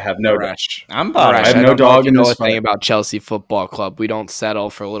I have no. I'm Potter. I have no dog in this thing about Chelsea Football Club. We don't settle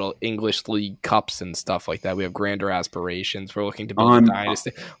for little English League cups and stuff like that. We have grander aspirations. We're looking to build a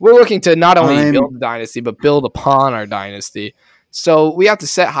dynasty. We're looking to not only build a dynasty, but build upon our dynasty. So we have to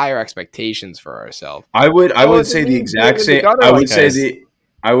set higher expectations for ourselves. I would say the exact same.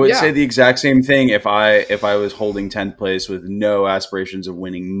 I would say the exact same thing if I was holding 10th place with no aspirations of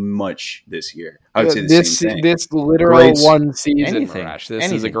winning much this year. I would say the same thing. This literal one season, Marash.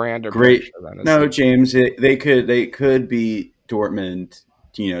 This is a grander. Great. No, James, they could beat Dortmund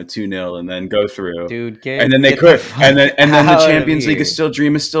 2-0 and then go through. Dude, And then they could, and then the Champions League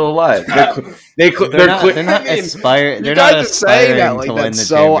dream is still alive. They're not aspiring. They're not aspiring that like to win that's the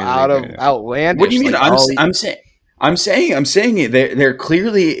so Champions out League of right now. outlandish. What do you mean? Like, I'm saying it. They're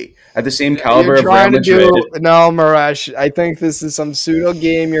clearly at the same caliber you're of Real trying to Madrid. no, Maresh. I think this is some pseudo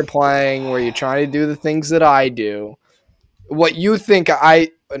game you're playing where you're trying to do the things that I do. What you think I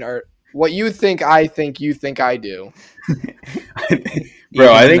think you think I do. Bro,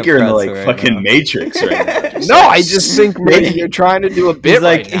 I Even think the you're in the pretzel like right fucking now. Matrix right now. No, I just think maybe you're trying to do a bit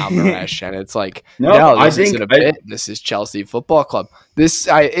like- right now, Maresh, and it's like, No, no, I this think isn't a bit. This is Chelsea Football Club.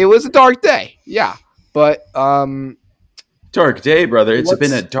 It was a dark day, yeah, but Dark day, brother. It's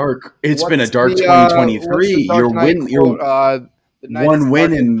been a dark 2023. You're win. You're the night one is win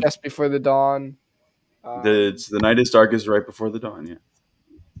darkest and- just before the dawn. the night is darkest right before the dawn. Yeah.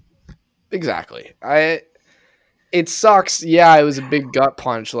 Exactly. It sucks. Yeah, it was a big gut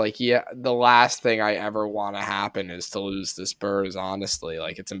punch. Like, yeah, the last thing I ever want to happen is to lose the Spurs. Honestly,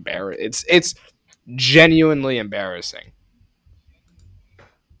 like it's embarrassing. It's genuinely embarrassing.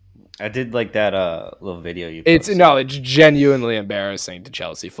 I did like that little video you. It's posted. it's genuinely embarrassing to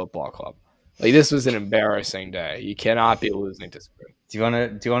Chelsea Football Club. Like this was an embarrassing day. You cannot be losing to Spurs. Do you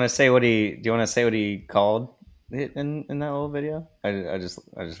want to say what he called it in that little video? I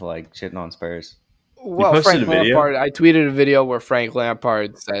just like shitting on Spurs. Well, posted Frank a video? Lampard. I tweeted a video where Frank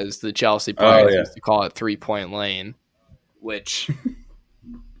Lampard says the Chelsea players yeah. used to call it 3-point lane, which,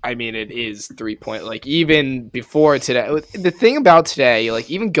 I mean, it is 3-point. Like even before today, the thing about today,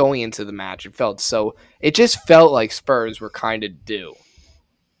 like even going into the match, it just felt like Spurs were kind of due.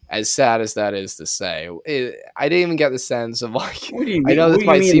 As sad as that is to say, I didn't even get the sense of like. What do you I know mean- this what do you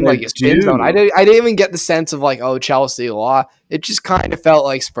might mean seem like they're a spin due? zone. I didn't even get the sense of like, oh, Chelsea law. It just kind of felt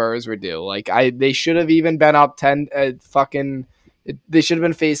like Spurs were due. Like they should have even been up 10. They should have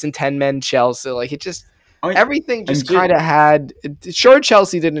been facing 10 men Chelsea. Like it just everything just kind of had. Sure,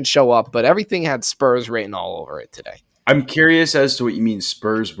 Chelsea didn't show up, but everything had Spurs written all over it today. I'm curious as to what you mean.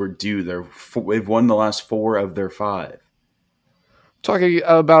 Spurs were due. They've won the last 4 of their 5. Talking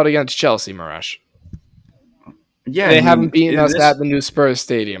about against Chelsea, Maresh. Yeah, They haven't beaten us at the new Spurs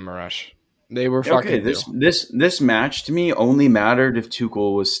stadium, Maresh. They were fucking due. This match to me only mattered if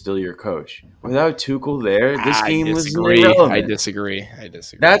Tuchel was still your coach. Without Tuchel there, this game was irrelevant. I disagree.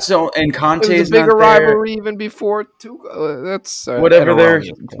 That's all. And Conte It was is a bigger not there. rivalry even before Tuchel. That's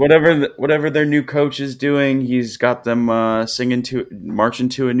whatever their new coach is doing. He's got them marching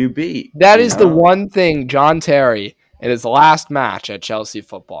to a new beat. That is the one thing John Terry in his last match at Chelsea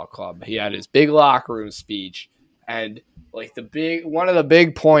Football Club. He had his big locker room speech, and like one of the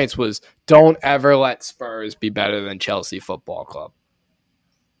big points was don't ever let Spurs be better than Chelsea Football Club.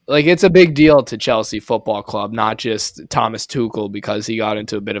 Like it's a big deal to Chelsea Football Club, not just Thomas Tuchel because he got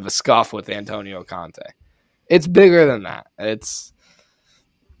into a bit of a scuff with Antonio Conte. It's bigger than that. It's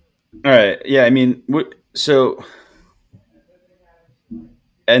all right. Yeah, I mean, so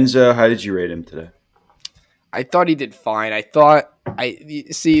Enzo, how did you rate him today? I thought he did fine. The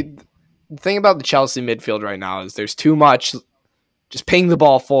thing about the Chelsea midfield right now is there's too much just ping the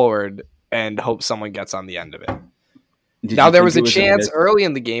ball forward and hope someone gets on the end of it. There was a chance early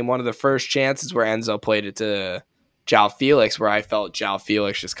in the game, one of the first chances where Enzo played it to João Felix, where I felt João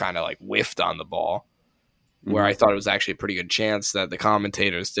Felix just kind of like whiffed on the ball, where I thought it was actually a pretty good chance that the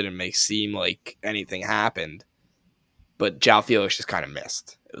commentators didn't make seem like anything happened. But João Felix just kind of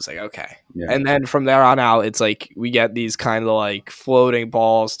missed. It was like, okay. Yeah. And then from there on out, it's like we get these kind of like floating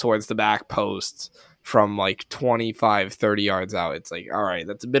balls towards the back posts from like 25, 30 yards out. It's like, all right,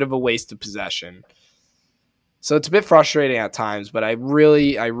 that's a bit of a waste of possession. So it's a bit frustrating at times, but I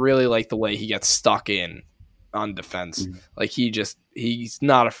really like the way he gets stuck in on defense. Like he's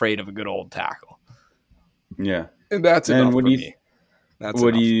not afraid of a good old tackle. Yeah. And that's enough for me.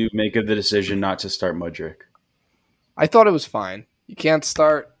 What do you make of the decision not to start Mudryk? I thought it was fine. You can't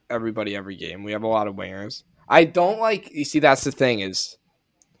start everybody every game. We have a lot of wingers. I don't like. You see, that's the thing is,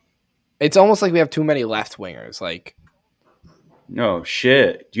 it's almost like we have too many left wingers. Like, no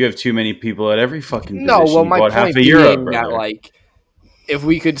shit. You have too many people at every fucking position. No, well, my point half being Europe, that like, if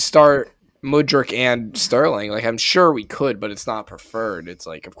we could start Mudryk and Sterling, like I'm sure we could, but it's not preferred. It's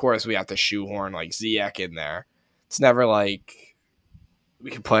like, of course, we have to shoehorn like Ziyech in there. It's never like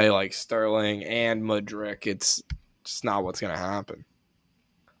we could play like Sterling and Mudryk. It's just not what's going to happen.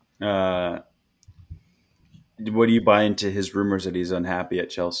 What do you buy into his rumors that he's unhappy at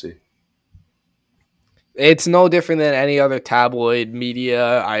Chelsea? It's no different than any other tabloid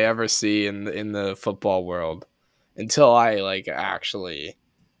media I ever see in the football world. Until I like actually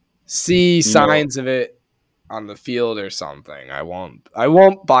see signs of it, on the field or something, I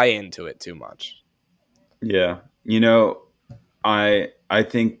won't buy into it too much. Yeah. I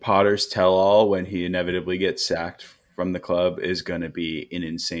think Potter's tell-all when he inevitably gets sacked from the club is going to be an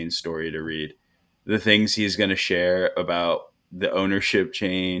insane story to read. The things he's going to share about the ownership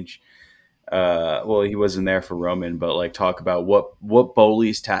change. Well, he wasn't there for Roman, but like talk about what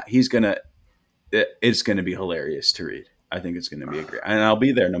Bowley's he's going to. It's going to be hilarious to read. I think it's going to be a great, and I'll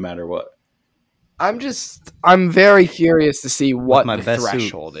be there no matter what. I'm very curious to see what my the best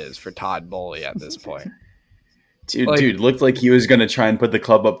threshold is for Todd Bowley at this point. Dude, looked like he was going to try and put the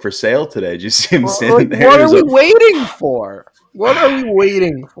club up for sale today. Did you see him standing there? What are we waiting for? What are we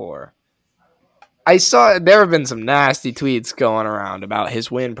waiting for? I saw there have been some nasty tweets going around about his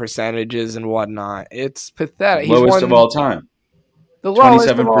win percentages and whatnot. It's pathetic. Lowest of all time. The lowest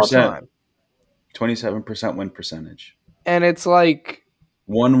of all time. 27% win percentage. And it's like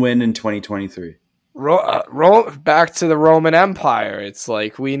one win in 2023. Back to the Roman Empire. It's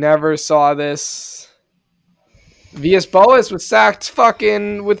like we never saw this. Villas Boas was sacked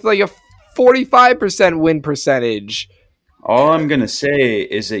fucking with like a 45% win percentage. All I'm going to say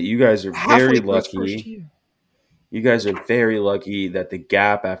is that you guys are very lucky. You guys are very lucky that the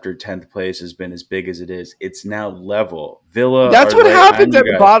gap after 10th place has been as big as it is. It's now level. Villa. That's what happens at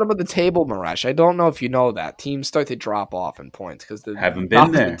the bottom of the table, Maresh. I don't know if you know that. Teams start to drop off in points because the haven't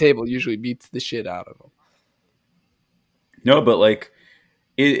been there. The table usually beats the shit out of them. No, but like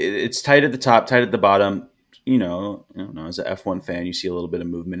it's tight at the top, tight at the bottom. As an F1 fan, you see a little bit of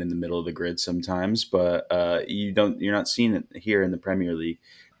movement in the middle of the grid sometimes, but you're not seeing it here in the Premier League.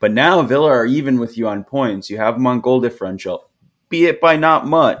 But now Villa are even with you on points. You have them on goal differential, be it by not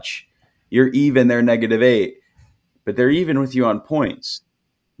much. You're even, they're -8, but they're even with you on points.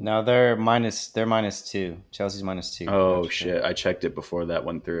 No, they're -2. Chelsea's -2. Oh shit! I checked it before that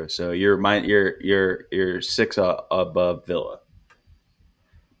went through. So you're 6 above Villa,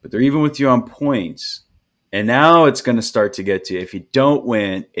 but they're even with you on points. And now it's going to start to get to you. If you don't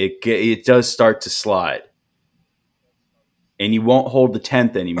win, it does start to slide, and you won't hold the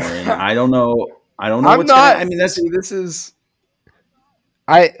 10th anymore. And I don't know. I almost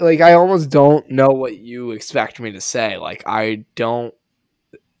don't know what you expect me to say. Like I don't.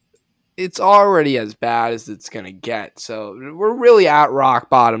 It's already as bad as it's going to get. So we're really at rock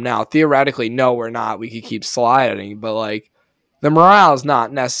bottom now. Theoretically, no, we're not. We could keep sliding, but like the morale is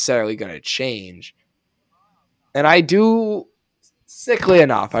not necessarily going to change. And I do, sickly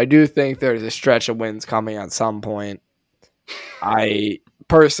enough, I do think there's a stretch of wins coming at some point. I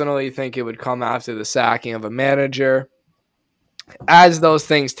personally think it would come after the sacking of a manager, as those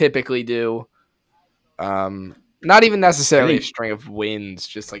things typically do. Not even necessarily a string of wins,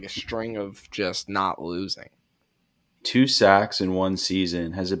 just like a string of just not losing. 2 sacks in one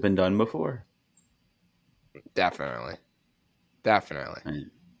season. Has it been done before? Definitely.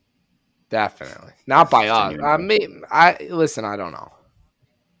 Not by us. Listen, I don't know.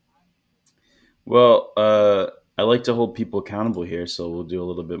 Well, I like to hold people accountable here, so we'll do a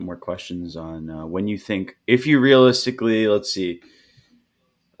little bit more questions on when you think, if you realistically, let's see,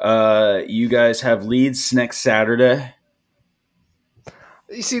 you guys have Leeds next Saturday.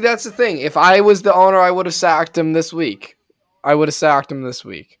 You see, that's the thing. If I was the owner, I would have sacked him this week.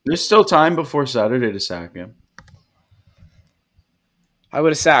 There's still time before Saturday to sack him. I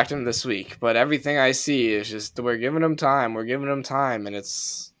would have sacked him this week, but everything I see is just we're giving him time, and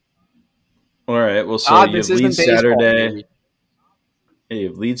it's all right. Well, so you have Leeds Saturday. Yeah, you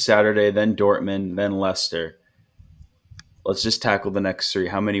have Leeds Saturday, then Dortmund, then Leicester. Let's just tackle the next 3.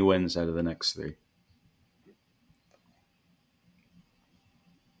 How many wins out of the next 3?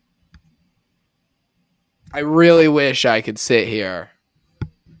 I really wish I could sit here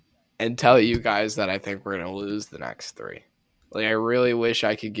and tell you guys that I think we're gonna lose the next 3. Like, I really wish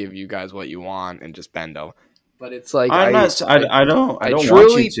I could give you guys what you want and just bendo. But it's like I don't truly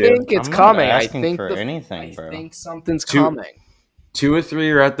want you to. think it's coming. I think something's coming. 2 or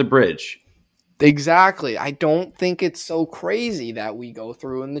 3 are at the bridge. Exactly. I don't think it's so crazy that we go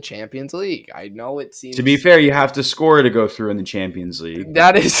through in the Champions League. I know it seems. To be fair, you have to score to go through in the Champions League.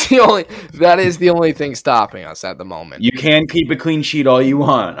 That is the only thing stopping us at the moment. You can keep a clean sheet all you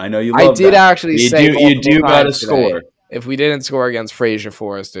want. I know you love I did that. Actually you say you do got to score. If we didn't score against Fraser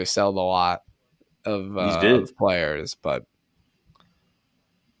Forster, sell the lot of players, but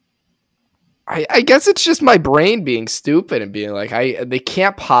I guess it's just my brain being stupid and being like, they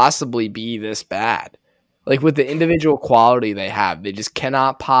can't possibly be this bad. Like with the individual quality they have, they just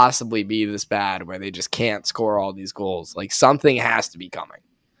cannot possibly be this bad where they just can't score all these goals. Like something has to be coming.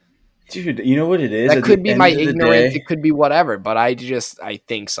 Dude, you know what it is? That could be my ignorance. It could be whatever, but I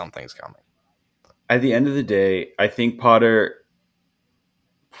think something's coming. at the end of the day, I think Potter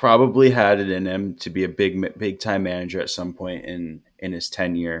probably had it in him to be a big time manager at some point in his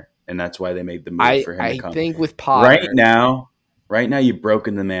tenure, and that's why they made the move for him to come. I think with Potter right now you've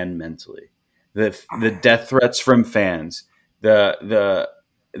broken the man mentally. The death threats from fans, the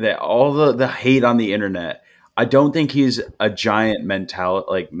all the hate on the internet. I don't think he's a giant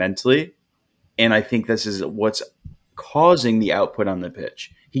mentally, and I think this is what's causing the output on the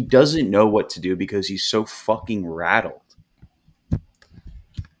pitch. He doesn't know what to do because he's so fucking rattled.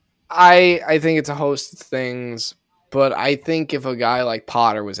 I think it's a host of things, but I think if a guy like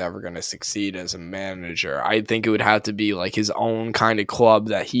Potter was ever going to succeed as a manager, I think it would have to be like his own kind of club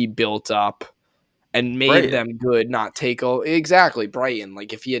that he built up and made them good, not take over. Exactly, Brighton.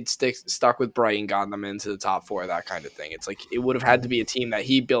 Like if he had stuck with Brighton, gotten them into the top 4, that kind of thing. It's like it would have had to be a team that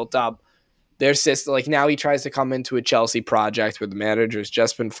he built up. Their system, like now he tries to come into a Chelsea project where the manager's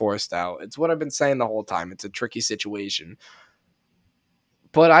just been forced out. It's what I've been saying the whole time. It's a tricky situation.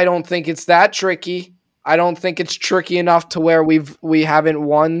 But I don't think it's that tricky. I don't think it's tricky enough to where we haven't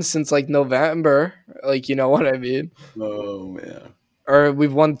won since like November. Like, you know what I mean? Oh, yeah. Or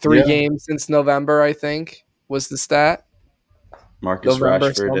we've won 3 games since November, I think, was the stat. Marcus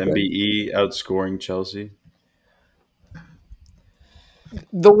Rashford, MBE, outscoring Chelsea.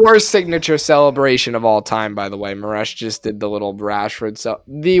 The worst signature celebration of all time, by the way. Maresh just did the little Rashford.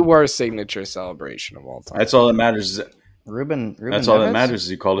 The worst signature celebration of all time. That's all that matters. Ruben That's all Neves? that matters. Is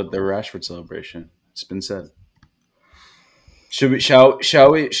he called it the Rashford celebration. It's been said. Shall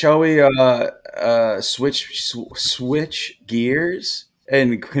we switch gears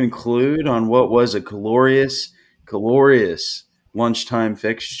and conclude on what was a glorious lunchtime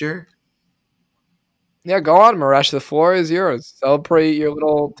fixture? Yeah, go on, Maresh. The floor is yours. Celebrate your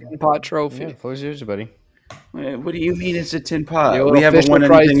little tin pot trophy. Yeah, the floor is yours, buddy. What do you mean it's a tin pot? Your We little haven't won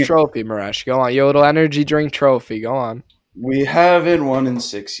Fisher-Price anything. trophy, Maresh. Go on. Your little energy drink trophy. Go on. We haven't won in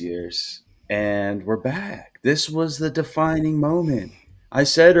 6 years, and we're back. This was the defining moment. I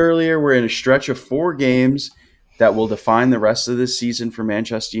said earlier we're in a stretch of 4 games that will define the rest of the season for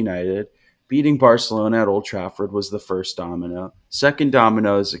Manchester United. Beating Barcelona at Old Trafford was the first domino. Second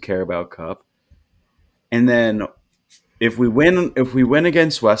domino is the Carabao Cup. And then if we win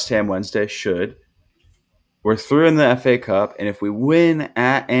against West Ham Wednesday, we're through in the FA Cup, and if we win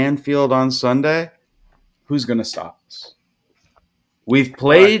at Anfield on Sunday, who's going to stop us? We've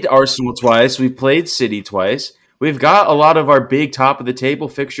played Arsenal twice. We've played City twice. We've got a lot of our big top-of-the-table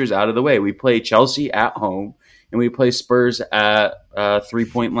fixtures out of the way. We play Chelsea at home, and we play Spurs at 3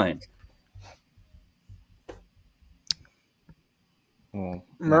 Point Lane. Well,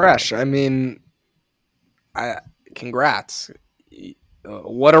 Maresh, I mean, congrats.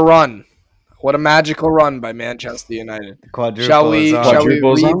 What a run. What a magical run by Manchester United. Shall we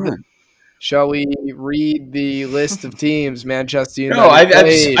read the list of teams Manchester United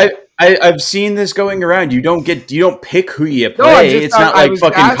played? I've seen this going around. You don't pick who you play. It's not like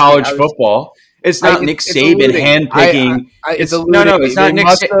fucking college football. It's not Nick Saban handpicking. It's not Nick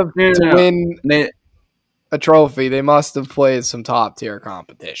Saban to win a trophy. They must have played some top tier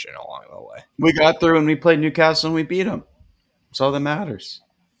competition along the way. We got through and we played Newcastle and we beat them. That's all that matters.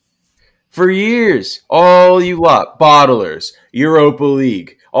 For years, all you lot, bottlers, Europa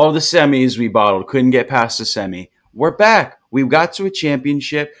League, all the semis we bottled, couldn't get past the semi. We're back. We got to a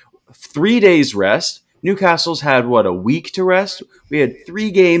championship, 3 days rest. Newcastle's had, a week to rest? We had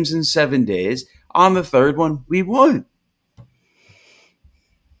 3 games in 7 days. On the third one, we won.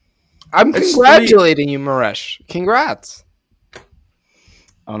 I'm congratulating you, Maresh. Congrats. I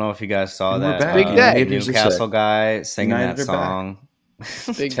don't know if you guys saw And that we're back. Big day. Newcastle guy singing United that are back. song.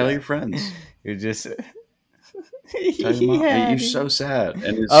 Tell your friends. You're just Tell your mom. You're so sad.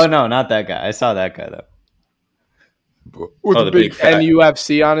 And Oh no, not that guy. I saw that guy though. With the big fat-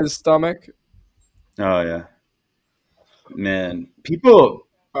 NUFC on his stomach. Oh yeah, man. People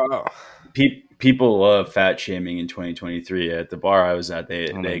love fat shaming in 2023. At the bar I was at,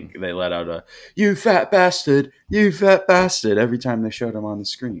 they let out a "you fat bastard, you fat bastard" every time they showed him on the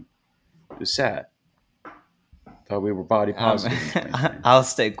screen. It was sad. Thought we were body positive. I'll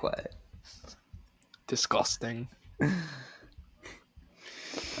stay quiet. Disgusting. It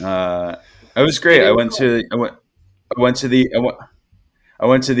was great. I went to the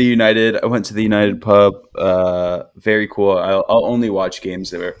United pub. Very cool. I'll only watch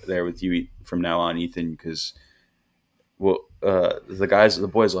games there with you from now on, Ethan, because the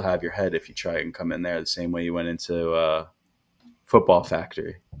boys will have your head if you try and come in there the same way you went into Football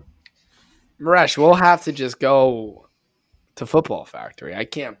Factory. Maresh, we'll have to just go to Football Factory. I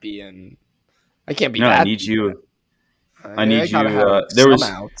can't be. No, I need you. I need They gotta you. have There some was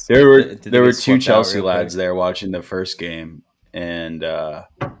outs. there were Did they there were get two swept out Chelsea real lads quick? there watching the first game, and oof,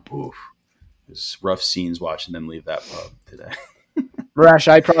 it was rough scenes watching them leave that pub today. Rash,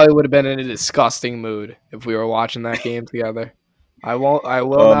 I probably would have been in a disgusting mood if we were watching that game together. I will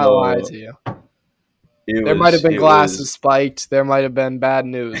not lie to you. There might have been glasses spiked. There might have been bad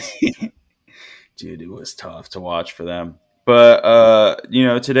news. Dude, it was tough to watch for them. But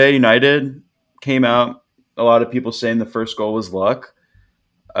today United came out. A lot of people saying the first goal was luck.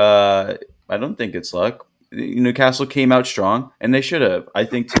 I don't think it's luck. Newcastle came out strong, and they should have. I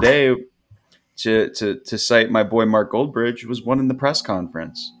think today, to cite my boy Mark Goldbridge, was one in the press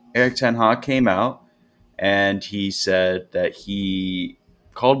conference. Eric Ten Hag came out, and he said that he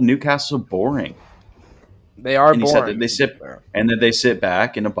called Newcastle boring. They are And he said that boring. they sit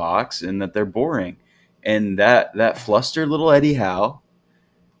back in a box and that they're boring. And that flustered little Eddie Howe.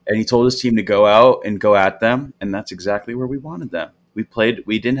 And he told his team to go out and go at them, and that's exactly where we wanted them. We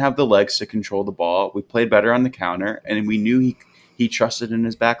didn't have the legs to control the ball. We played better on the counter, and we knew he trusted in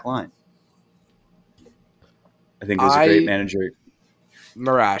his back line. I think it was a great manager.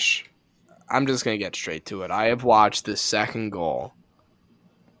 Marash, I'm just going to get straight to it. I have watched the second goal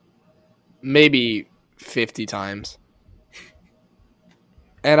maybe 50 times.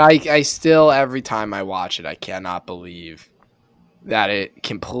 And I still, every time I watch it, I cannot believe that it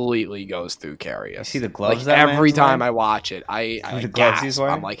completely goes through Karius. See the gloves Like, that every man's time wearing? I watch it, I The gloves he's gasp.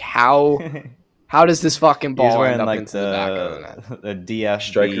 wearing? I'm like, how does this fucking He's ball wearing end up like into the back of the net? the DFB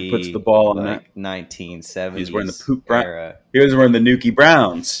Striker puts the ball in like it. 1970s. He's wearing the poop era. He was wearing the Nuki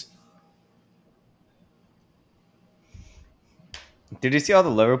Browns. Did you see all the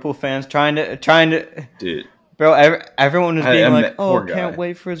Liverpool fans trying to? Dude. Bro, everyone was being like, "Oh, poor guy. can't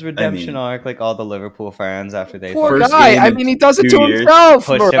wait for his redemption arc." Like all the Liverpool fans after they Poor First guy. game I in mean, he does it 2 to years. himself,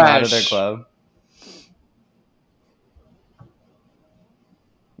 pushed him out of their Marash. club.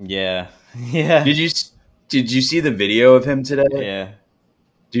 Yeah, yeah, Did you see the video of him today? yeah.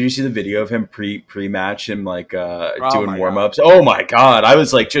 Did you see the video of him pre-match him like my doing warm-ups? Oh my god. I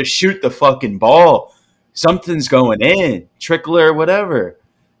was like, just shoot the fucking ball. Something's going in. Trickler, whatever.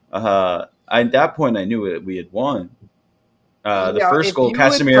 At that point I knew we had won. The Yeah, first if goal, you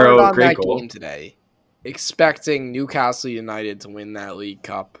had turned Casemiro, on great that goal. game today, expecting Newcastle United to win that League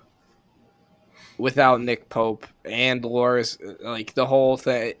Cup without Nick Pope and Loris, like the whole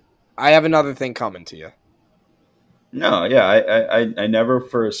thing. I have another thing coming to you. No, yeah, I never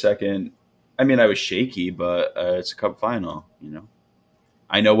for a second. I mean, I was shaky, but it's a cup final,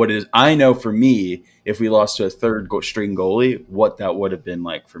 I know what it is. I know for me, if we lost to a third string goalie, what that would have been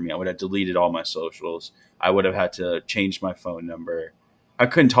like for me. I would have deleted all my socials. I would have had to change my phone number. I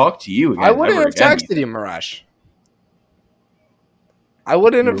couldn't talk to you again. I wouldn't ever have again. texted you, Marash. I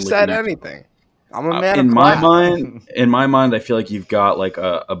wouldn't You have were said looking at- anything. I'm a man in of my class. mind, I feel like you've got like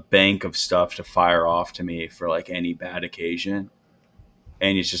a bank of stuff to fire off to me for like any bad occasion,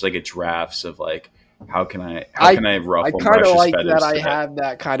 and it's just like a drafts of like how can I ruffle I kind of Rush's like feathers that I today? have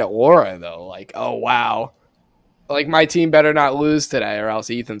that kind of aura, though. Like, oh, wow. Like, my team better not lose today, or else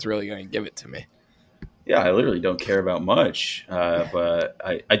Ethan's really going to give it to me. Yeah, I literally don't care about much, but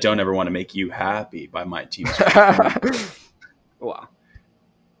I don't ever want to make you happy by my team's Wow.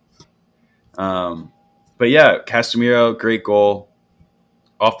 But yeah, Casemiro, great goal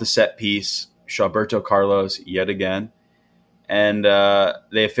off the set piece. Roberto Carlos yet again, and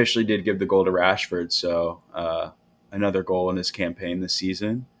they officially did give the goal to Rashford. So another goal in his campaign this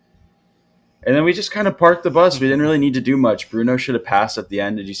season. And then we just kind of parked the bus. We didn't really need to do much. Bruno should have passed at the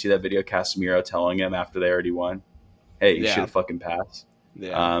end. Did you see that video? Casemiro telling him after they already won, "Hey, you Yeah. should have fucking passed."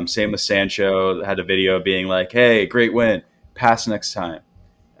 Yeah. Same with Sancho. Had a video being like, "Hey, great win. Pass next time."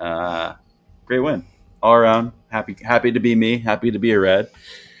 Great win all around. Happy to be me. Happy to be a Red.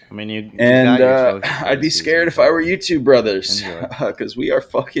 I mean, you And got your trophy for I'd the be season. scared if I were you two brothers, Enjoy. because we are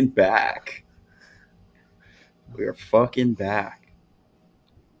fucking back. We are fucking back.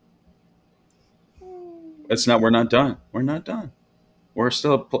 We're not done. We're not done. We're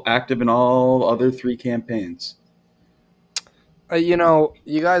still active in all other 3 campaigns.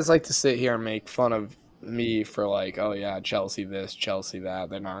 You guys like to sit here and make fun of me for like, oh yeah, Chelsea this, Chelsea that.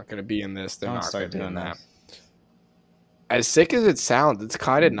 They're not going to be in this. They're Don't not going start to be in doing that. that. As sick as it sounds, it's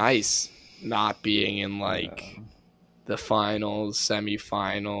kind of nice not being in like the finals,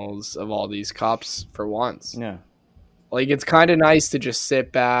 semifinals of all these cups for once. Yeah. Like, it's kind of nice to just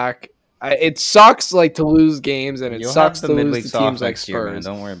sit back. It sucks like to lose games, and it You'll sucks have to the lose midweek to teams off like next year, man. Spurs.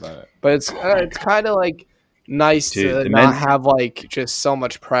 Don't worry about it. But it's kind of like nice Dude, to the not men's- have like just so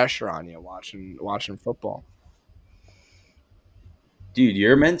much pressure on you watching football. Dude,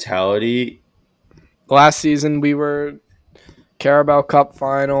 your mentality. Last season we were Carabao Cup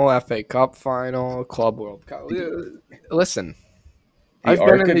final, FA Cup final, Club World Cup. Listen, I've been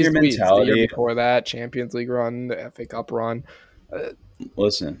arc in of these your tweets the year mentality. before that, Champions League run, the FA Cup run.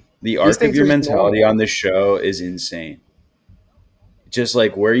 Listen, the These arc of things your are just mentality normal. on this show is insane. Just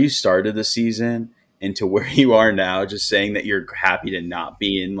like where you started the season into where you are now, just saying that you're happy to not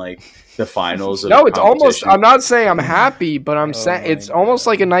be in like the finals of No, a it's almost. competition. I'm not saying I'm happy, but I'm saying my it's almost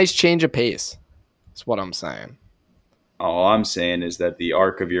like a nice change of pace. That's what I'm saying. All I'm saying is that the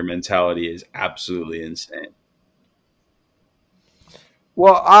arc of your mentality is absolutely insane.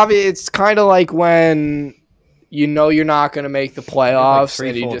 Well, obviously, it's kind of like when you know you're not going to make the playoffs, three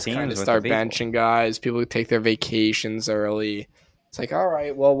and you full just kind teams of with start the people. benching guys. People take their vacations early. It's like, all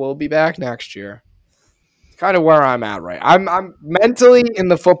right, well, we'll be back next year. It's kind of where I'm at, right? I'm mentally in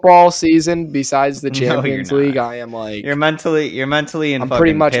the football season. Besides the No, you're Champions not. League, I am like You're mentally in I'm fucking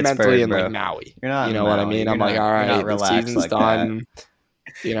pretty much Pittsburgh, mentally in bro. like Maui. You're not You in know what I Maui. mean? You're I'm like, not- all you're not right, the relaxed season's like done.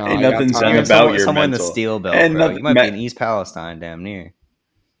 You know, Ain't I got nothing zen time. about your somewhere in the mental. Steel Belt, And bro. nothing- You might be in East Palestine, damn near.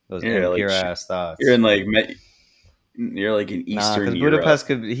 Those Yeah, like, impure ass thoughts. You're in like you're like in Eastern because Europe. Budapest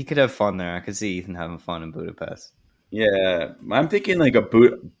could have fun there. I could see Ethan having fun in Budapest. Yeah, I'm thinking like a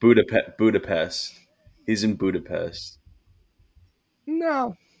Budapest. He's in Budapest.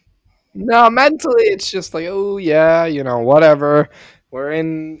 No, mentally it's just like, oh yeah, you know, whatever. We're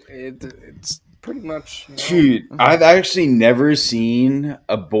in it. It's pretty much. You know, Dude, I've actually never seen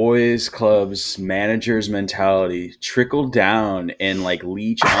a boys' club's manager's mentality trickle down and like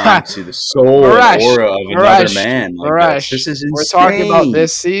leech onto the soul and aura of another man. Like this is insane. We're talking about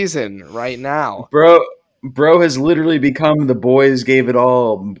this season right now. Bro has literally become the boys gave it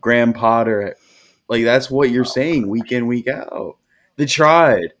all. Graham Potter, like that's what you're saying week in week out. The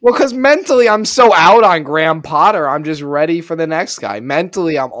Tried. Well, because mentally I'm so out on Graham Potter, I'm just ready for the next guy.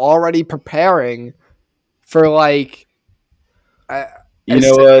 Mentally, I'm already preparing for like. You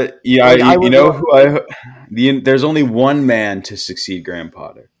know what? Yeah, you know who there's only one man to succeed Graham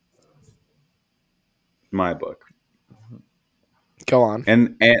Potter. My book. Go on.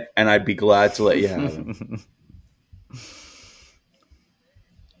 And I'd be glad to let you have him.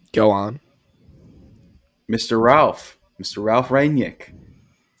 Go on. Mr. Ralph Rangnick.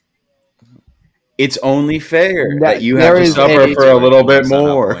 It's only fair that you have to suffer for a little bit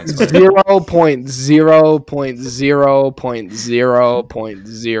more.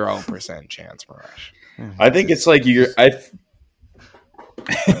 0.0.0.0.0% chance, Marash. I think it's like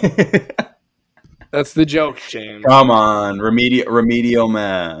That's the joke, James. Come on, remedial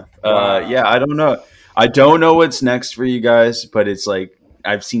math. Wow. Yeah, I don't know. I don't know what's next for you guys, but it's like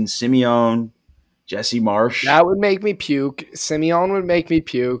I've seen Simeone, Jesse Marsh. That would make me puke. Simeone would make me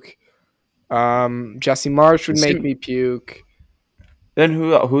puke. Jesse Marsh would make me puke. Then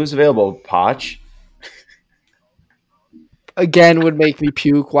who's available? Poch? Again, would make me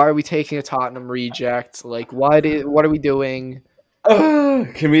puke. Why are we taking a Tottenham reject? Like, what are we doing?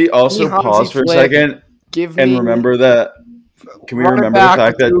 Can we also pause for a second and remember that? Can we remember the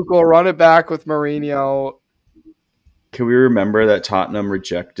fact that Tuchel, run it back with Mourinho? Can we remember that Tottenham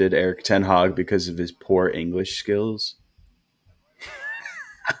rejected Eric Ten Hag because of his poor English skills?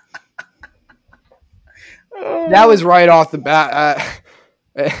 That was right off the bat.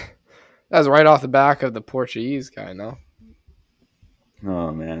 That was right off the back of the Portuguese guy, no?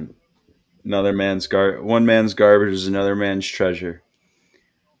 Oh man, one man's garbage is another man's treasure.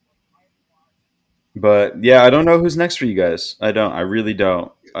 But yeah, I don't know who's next for you guys. I really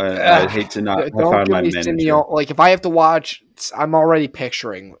don't. I hate to not have found my manager. Simeone. Like if I have to watch, I'm already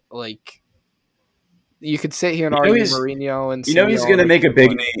picturing like. You could sit here and argue Mourinho and Simeone he's going to make a big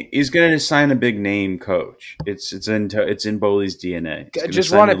name. He's going to sign a big name coach. It's in Bowley's DNA.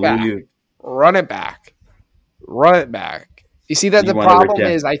 Just run it back. Run it back. Run it back. You see that the problem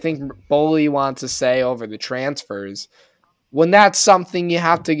is I think Bowley wants to say over the transfers when that's something you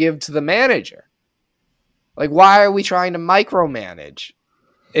have to give to the manager. Like why are we trying to micromanage?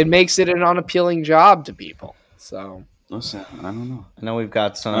 It makes it an unappealing job to people. So listen, I don't know. I know we've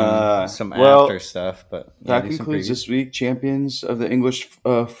got some after stuff, but that concludes this week. Champions of the English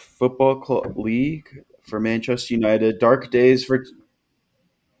Football League for Manchester United. Dark days for.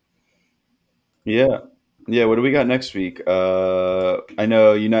 Yeah. What do we got next week? I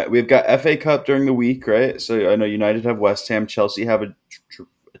know we've got FA Cup during the week, right? So I know United have West Ham, Chelsea have a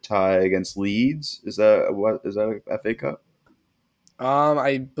tie against Leeds. Is that a FA Cup?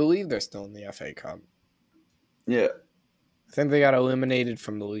 I believe they're still in the FA Cup. Yeah. I think they got eliminated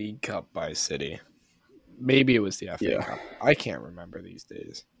from the League Cup by City. Maybe it was the FA Cup. I can't remember these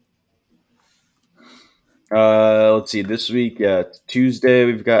days. Let's see. This week, Tuesday,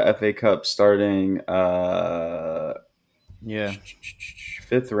 we've got FA Cup starting. Yeah.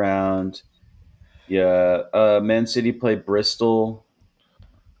 5th round. Yeah. Man City play Bristol.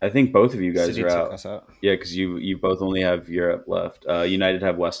 I think both of you guys City are took out. us out. Yeah, because you both only have Europe left. United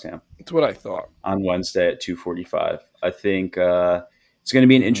have West Ham That's what I thought. on Wednesday at 2:45. I think it's going to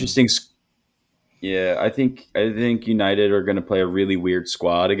be an interesting. Yeah, I think United are going to play a really weird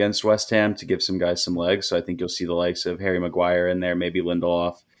squad against West Ham to give some guys some legs. So I think you'll see the likes of Harry Maguire in there, maybe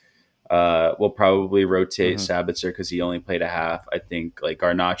Lindelof. We'll probably rotate Sabitzer because he only played a half. I think like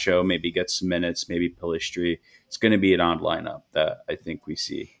Garnacho maybe gets some minutes, maybe Pellistri. It's going to be an odd lineup that I think we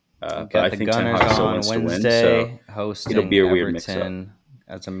see. But I Got the think Ten Gunners Hag still on wants to win, so Wednesday, hosting it'll be a weird mix-up. Everton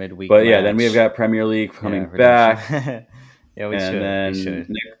as a midweek. But yeah, match. then we've got Premier League coming Yeah, back, redemption. Yeah, we and should. then We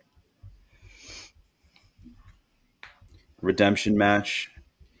should. redemption match.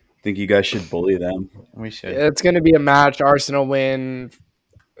 I think you guys should bully them. We should. It's going to be a match. Arsenal win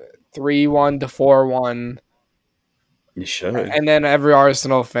 3-1 to 4-1. You should. And then every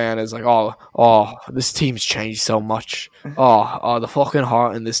Arsenal fan is like, oh, this team's changed so much. Oh, the fucking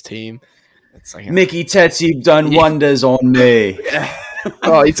heart in this team. It's like, Mickey Tetsi done wonders on me.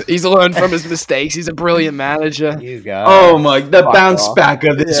 oh, he's learned from his mistakes. He's a brilliant manager. You got. Oh my! The Fuck bounce off. back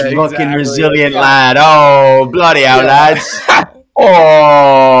of this Yeah, fucking exactly. resilient Yeah. lad. Oh bloody hell, lads!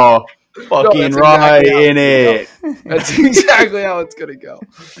 Oh, fucking that's right exactly how in it. That's exactly how it's gonna go.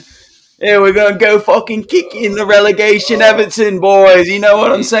 Yeah, we're gonna go fucking kick in the relegation, Everton boys. You know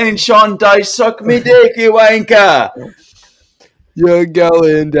what I'm saying? Sean Dyche, suck me dick, you wanker. You're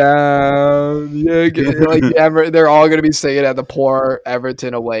going down. They're all gonna be singing at the poor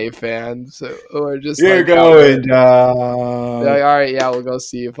Everton away fans. So we're just You're like, going They're down. like, all right, yeah, we'll go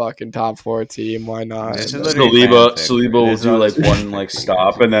see a fucking top 4 team. Why not? It's And literally Saliba fanfic. will It's do not like just one fanfic like for you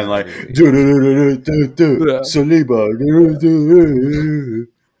stop guys. and then like Yeah. Saliba.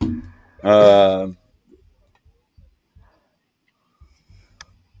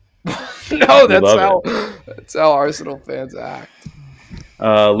 No, We love that's how Arsenal fans act.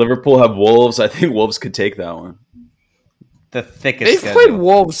 Liverpool have Wolves. I think Wolves could take that one. The thickest. They've schedule. played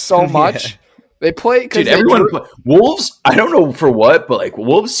Wolves so much. They play because Dude, everyone Wolves. I don't know for what, but like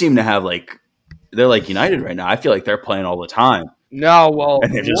Wolves seem to have like they're like United right now. I feel like they're playing all the time. No, well,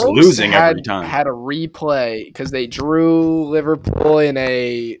 And they're just Wolves losing every time. Had a replay because they drew Liverpool in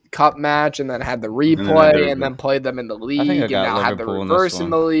a cup match and then had the replay and then played them in the league I and got now had the Liverpool in this reverse in one.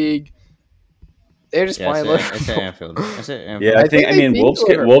 the league. They're just Yeah, playing it's at Liverpool. Anfield. It's at Anfield. Yeah, I I think. think I they mean, beat Wolves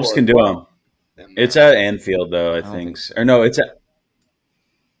Liverpool can do as them. well. It's at Anfield though. I don't think. think so. Or no, it's at.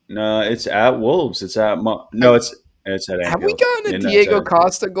 No, it's at Wolves. It's at. No, it's at Anfield. Have we gotten a Yeah, no, it's Diego at-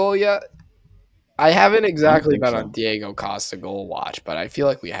 Costa goal yet? I haven't exactly think been so. on Diego Costa goal watch, but I feel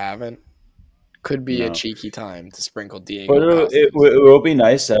like we haven't. Could be a No. cheeky time to sprinkle Diego But Costa. it will be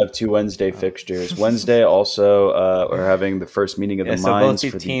nice to have 2 Wednesday fixtures. Wednesday also, we're having the first meeting of the Yeah, so both minds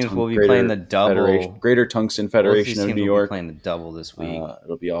these for the teams will be playing the double. Greater Tungsten Both these Federation teams of New will be York. playing the double this week.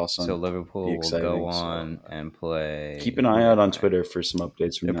 It'll be awesome. So Liverpool Be will exciting, go so, on and play. Keep an eye out on Twitter for some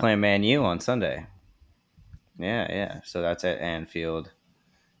updates from They're that. playing Man U on Sunday. Yeah. So that's at Anfield.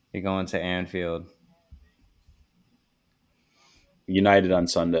 You're going to Anfield. United on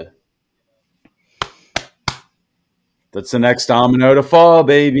Sunday. That's the next domino to fall,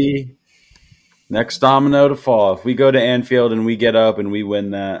 baby. Next domino to fall. If we go to Anfield and we get up and we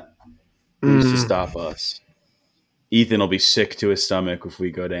win that, who's to stop us? Ethan will be sick to his stomach if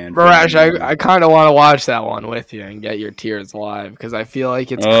we go to Anfield. Barash, I kind of want to watch that one with you and get your tears live because I feel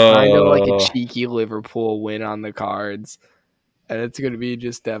like it's kind of like a cheeky Liverpool win on the cards, and it's going to be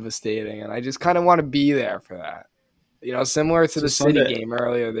just devastating. And I just kind of want to be there for that. You know, similar to the City Sunday. game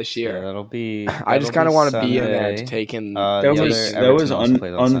earlier this Yeah, year. that'll be. I just kind of want to be in there Sunday. taking. The That other was Everton also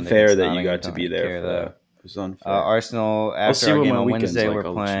plays on Sunday unfair against that you Nottingham. got to Don't be care there for though. that. It was unfair. Arsenal, see after our what game my on weekend's Wednesday, like, we're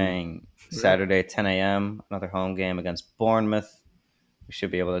I'll let you know. playing Saturday 10 a.m. Another home game against Bournemouth. We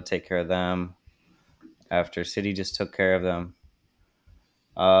should be able to take care of them after City just took care of them.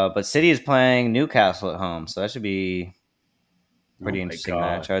 But City is playing Newcastle at home, so that should be a pretty Oh my interesting God.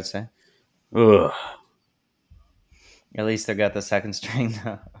 match, I would say. Ugh. At least they got the second string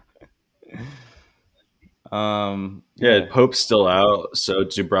now. Yeah, Pope's still out, so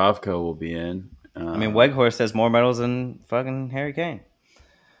Dubravka will be in. I mean, Weghorst has more medals than fucking Harry Kane.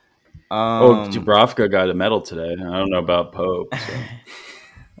 Dubravka got a medal today. I don't know about Pope. So.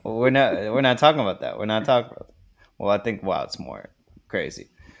 Well, we're not talking about that. We're not talking about that. Well, I think it's more crazy.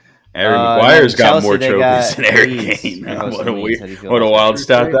 Harry and Maguire's then got Chelsea, more they trophies got than Harry Leeds. Kane. They're hosting What a Leeds. How do you feel what a about wild that?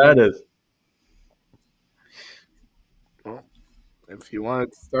 stat that is. If you want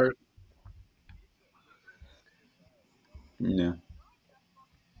to start, Yeah.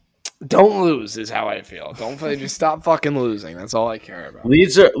 Don't lose is how I feel. Just stop fucking losing. That's all I care about.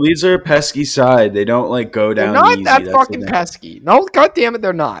 Leeds are a pesky side. They don't like go They're down not easy. that That's fucking the thing. pesky. No, god damn it,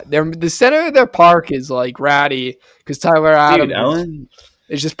 they're not. They're the center of their park is like ratty because Tyler Adams Dude, Ellen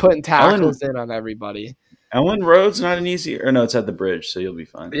is just putting tackles in on everybody. Ellen Road's not an easy, or no, it's at the Bridge, so you'll be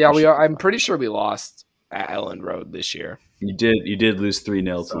fine. Yeah, we are. I'm pretty sure we lost at Ellen Road this year. You did lose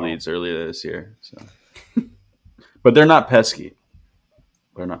 3-0 to Leeds earlier this year. So, but they're not pesky.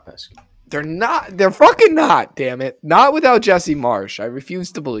 They're not pesky. They're not. They're fucking not. Damn it! Not without Jesse Marsh. I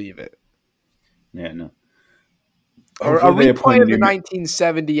refuse to believe it. Yeah, no. A Hopefully they replay appoint of the a new-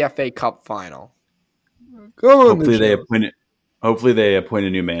 1970 FA Cup final. Hopefully they appoint a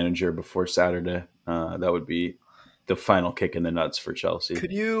new manager before Saturday. That would be the final kick in the nuts for Chelsea.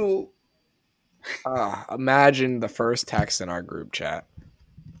 Could you imagine the first text in our group chat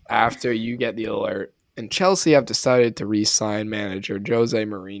after you get the alert and Chelsea have decided to re-sign manager Jose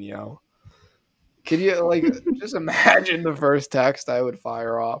Mourinho? Could you just imagine the first text I would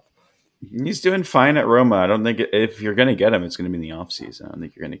fire off? He's doing fine at Roma. I don't think if you're going to get him, it's going to be in the offseason. I don't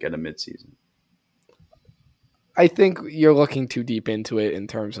think you're going to get him mid-season. I think you're looking too deep into it in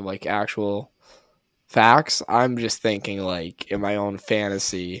terms of like actual facts. I'm just thinking like in my own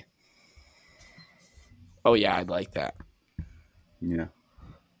fantasy. Oh yeah, I'd like that. Yeah.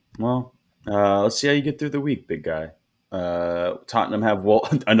 Well, let's see how you get through the week, big guy. Tottenham have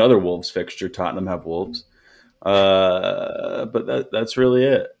another Wolves fixture. Tottenham have Wolves. But that's really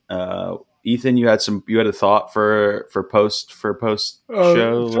it. Ethan, you had a thought for post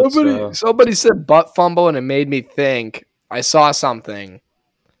show. Somebody said butt fumble, and it made me think. I saw something.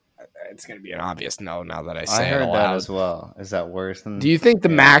 It's gonna be an obvious no now that I say I heard it aloud. that as well. Is that worse than? Do you think the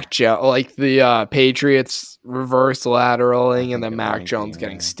the Patriots reverse lateraling and then Mac Jones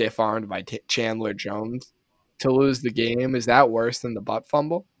getting stiff armed by Chandler Jones to lose the game, is that worse than the butt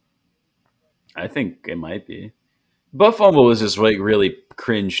fumble? I think it might be. Butt fumble was just like really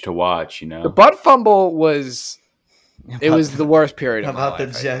cringe to watch, you know. The butt fumble was the worst period of my about the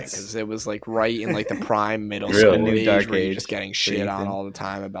life, Jets? because it was like right in like the prime middle Really? school New age dark where you're age just getting for shit on Ethan. all the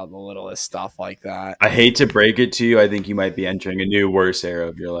time about the littlest stuff like that. I hate to break it to you. I think you might be entering a new worse era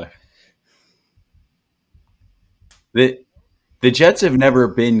of your life. The Jets have never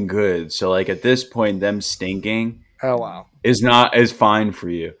been good, so like at this point, them stinking Oh wow! is fine for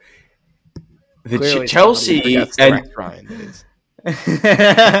you. Clearly Chelsea somebody forgets the and Rex Ryan days.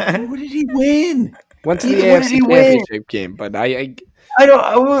 what did he win? Went to the What did AFC he win? Championship game, but I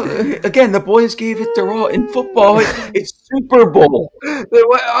Again, the boys gave it their all. In football, it's Super Bowl.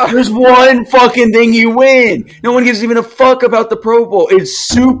 There's one fucking thing you win. No one gives even a fuck about the Pro Bowl. It's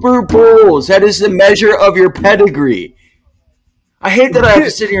Super Bowls. That is the measure of your pedigree. I hate that I have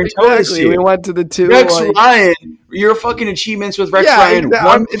to sit here and tell this to exactly. We you. went to the two. Rex Ryan, your fucking achievements with Rex Ryan, exactly.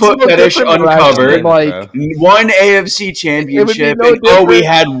 one It's foot no fetish different than uncovered, like one AFC championship, no and we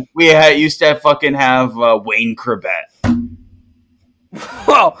different. used to fucking have Wayne Corbett.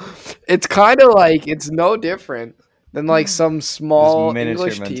 well, it's kind of like it's no different than like some small miniature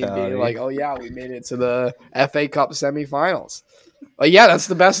English team mentality. being like, "Oh yeah, we made it to the FA Cup semifinals." Like, yeah, that's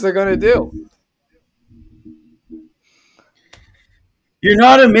the best they're gonna do. You're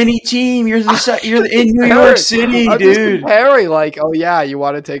not a mini team. You're in New York City, I'm just dude. comparing, like, oh yeah, you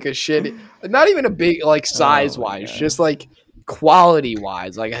want to take a shit? Not even a big like size wise, just like quality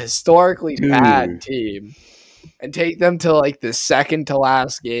wise, like a historically bad team, and take them to like the second to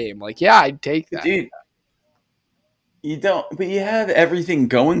last game. Like, yeah, I'd take that. Dude, you don't, but you have everything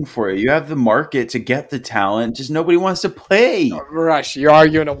going for you. You have the market to get the talent. Just nobody wants to play. Rush, you're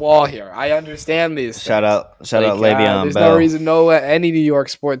arguing a wall here. I understand these. Shout out Like, Le'Veon there's Bell. no reason any New York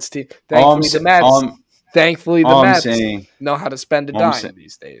sports team. Thankfully, the Mets. Thankfully, the Mets know how to spend a dime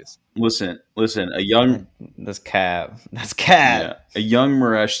these days. Listen. A young That's Cab. That's Cab. Yeah, a young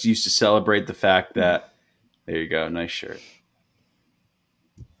Maresh used to celebrate the fact that there you go, nice shirt.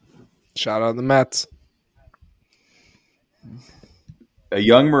 Shout out the Mets. A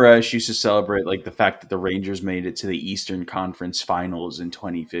young Maresh used to celebrate like the fact that the Rangers made it to the Eastern Conference Finals in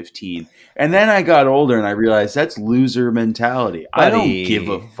 2015. And then I got older and I realized that's loser mentality. I don't give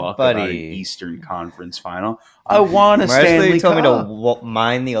a fuck about an Eastern Conference Final. I want to Stanley told me Cup. to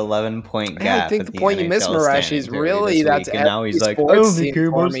mind the 11-point gap. I think at the point you miss, NHL Maresh, is standings really this that's week, and now he's like, I sports don't team care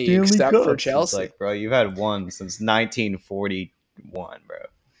for about me Stanley except for Cups. Chelsea. It's like, bro, you've had one since 1941, bro.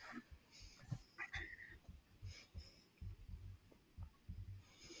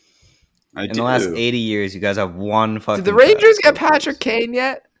 In the last 80 years, you guys have one fucking. Did the Rangers get Patrick Kane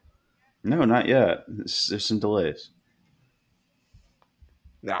yet? No, not yet. There's some delays.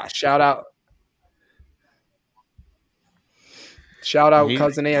 Nah, shout out. Shout out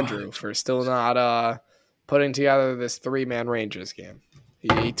cousin Andrew for still not putting together this 3-man Rangers game.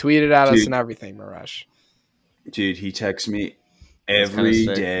 He tweeted at us and everything, Maresh. Dude, he texts me every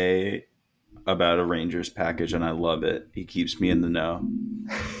day about a Rangers package, and I love it. He keeps me in the know.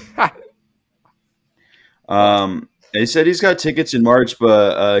 He said he's got tickets in March,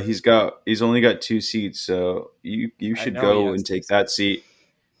 but he's only got 2 seats, so you should go and take that seat.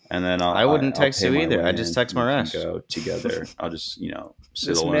 And then I wouldn't text you either. I just text Maresh. Go together. I'll just sit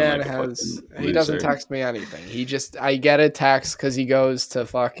this alone. Man he doesn't text me anything. I get a text because he goes to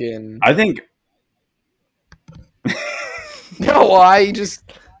fucking. I think. No,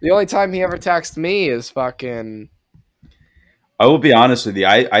 the only time he ever texts me is fucking. I will be honest with you.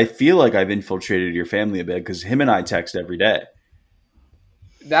 I feel like I've infiltrated your family a bit because him and I text every day.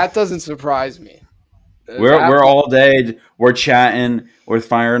 That doesn't surprise me. We're all day. We're chatting. We're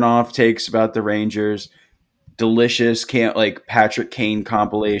firing off takes about the Rangers. Delicious, Patrick Kane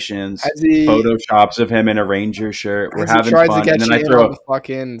compilations. Photoshops of him in a Ranger shirt. We're having fun. To get and then I throw a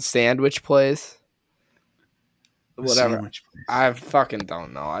fucking sandwich place. Whatever. I fucking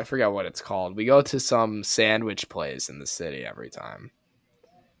don't know. I forget what it's called. We go to some sandwich place in the city every time.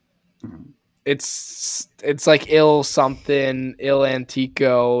 It's like Il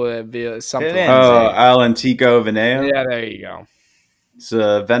Antico something. Oh, Al Antico Veneo. Yeah, there you go. It's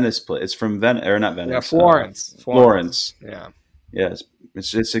a Venice place. It's from Venice, or not Venice. Yeah, Florence. Yeah.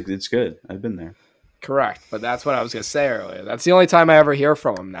 It's good. I've been there. Correct, but that's what I was gonna say earlier. That's the only time I ever hear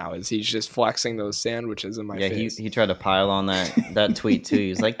from him now. Is he's just flexing those sandwiches in my face. He tried to pile on that tweet too.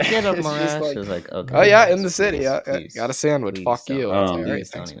 He's like, "Get him, Maresh." I was like, "Okay." Oh yeah, in the city. Got a sandwich. Fuck you.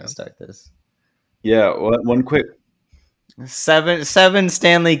 Please don't even start this. Yeah, one quick 7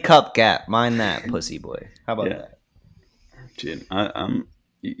 Stanley Cup gap. Mind that, pussy boy. How about that? Dude, I'm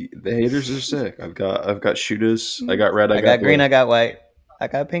the haters are sick. I've got shooters. I got red. I got green. I got white. I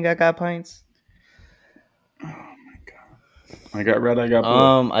got pink. I got pints. Oh my god! I got red. I got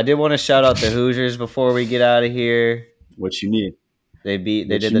blue. I did want to shout out the Hoosiers before we get out of here. What you need? They did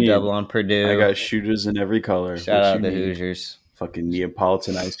the double on Purdue. I got shooters in every color. Shout out the Hoosiers. Fucking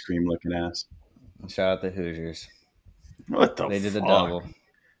Neapolitan ice cream looking ass. Shout out the Hoosiers. What the? They did the double.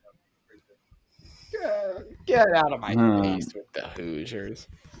 Get out of my face with the Hoosiers.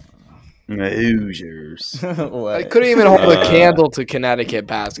 The Hoosiers. I couldn't even hold a candle to Connecticut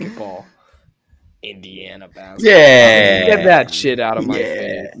basketball. Indiana basketball. Yeah. Get that shit out of my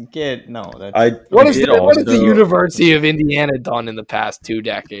face. What has the University of Indiana done in the past 2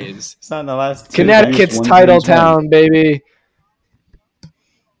 decades? It's not in the last 2 Connecticut's title town, baby.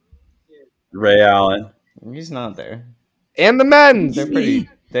 Ray Allen. He's not there. And the men's. They're pretty.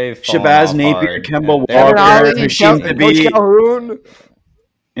 Shabazz Napier, Kemba Walker, Coach Calhoun.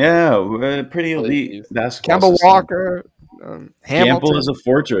 Yeah, pretty elite basketball. Kemba system. Walker. Campbell is a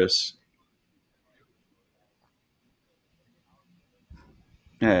fortress.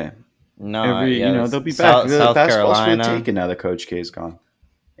 Yeah. No, they'll be back. South basketball's Carolina. for taken now that Coach K's gone.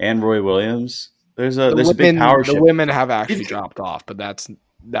 And Roy Williams. There's a big power shift. The women have actually dropped off, but that's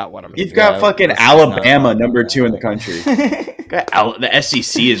not what I'm hearing. You've got fucking Alabama number 2 in the country. The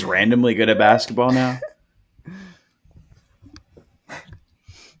SEC is randomly good at basketball now.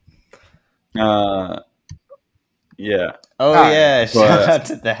 Yeah. Oh yeah. Shout out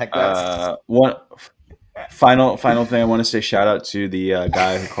to that. One final thing I want to say. Shout out to the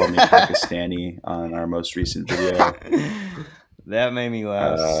guy who called me Pakistani on our most recent video. That made me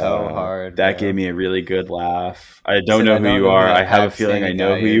laugh so hard. That gave me a really good laugh. I don't know who you are. I have a feeling I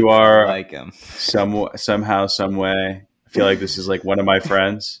know who you are. I like him. Somehow, some way. I feel like this is like one of my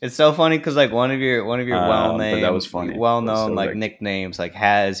friends. It's so funny because like one of your well-known, that was funny. Well-known like nicknames like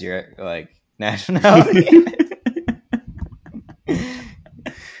has your like nationality.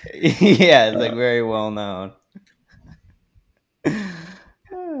 Yeah, it's like very well known.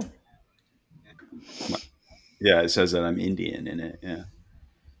 Yeah, it says that I'm Indian in it. Yeah,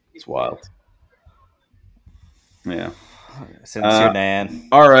 it's wild. Yeah. Sincere Dan.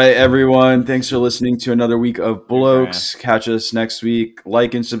 All right, everyone. Thanks for listening to another week of Blokes. Catch us next week.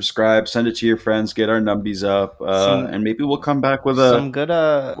 Like and subscribe. Send it to your friends. Get our numbies up, and maybe we'll come back with some good.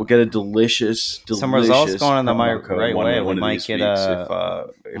 We'll get a delicious some results going in the right way. We might get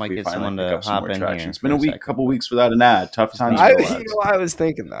if someone to hop in here. It's been a couple weeks without an ad. Tough times. I was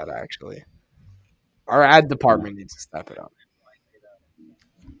thinking that actually. Our ad department needs to step it up.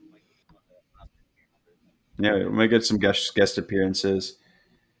 Yeah, we might get some guest appearances.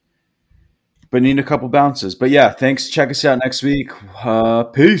 But need a couple bounces. But yeah, thanks. Check us out next week.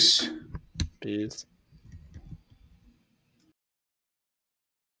 Peace. Peace.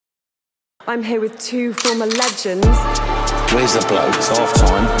 I'm here with 2 former legends. Where's the bloke? It's half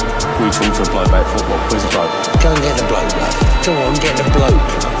time. We talk to a bloke about football. Where's the bloke? Go and get the bloke, love. Go on, get the bloke.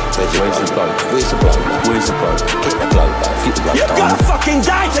 Where's the bloke? Where's the bloke? Where's the bloke? Get the bloke, love. Get the bloke. You've got to fucking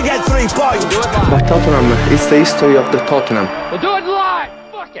die to get 3 points. But Tottenham is the history of the Tottenham. We'll do it live.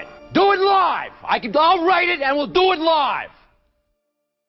 Fuck it. Do it live. I'll write it and we'll do it live.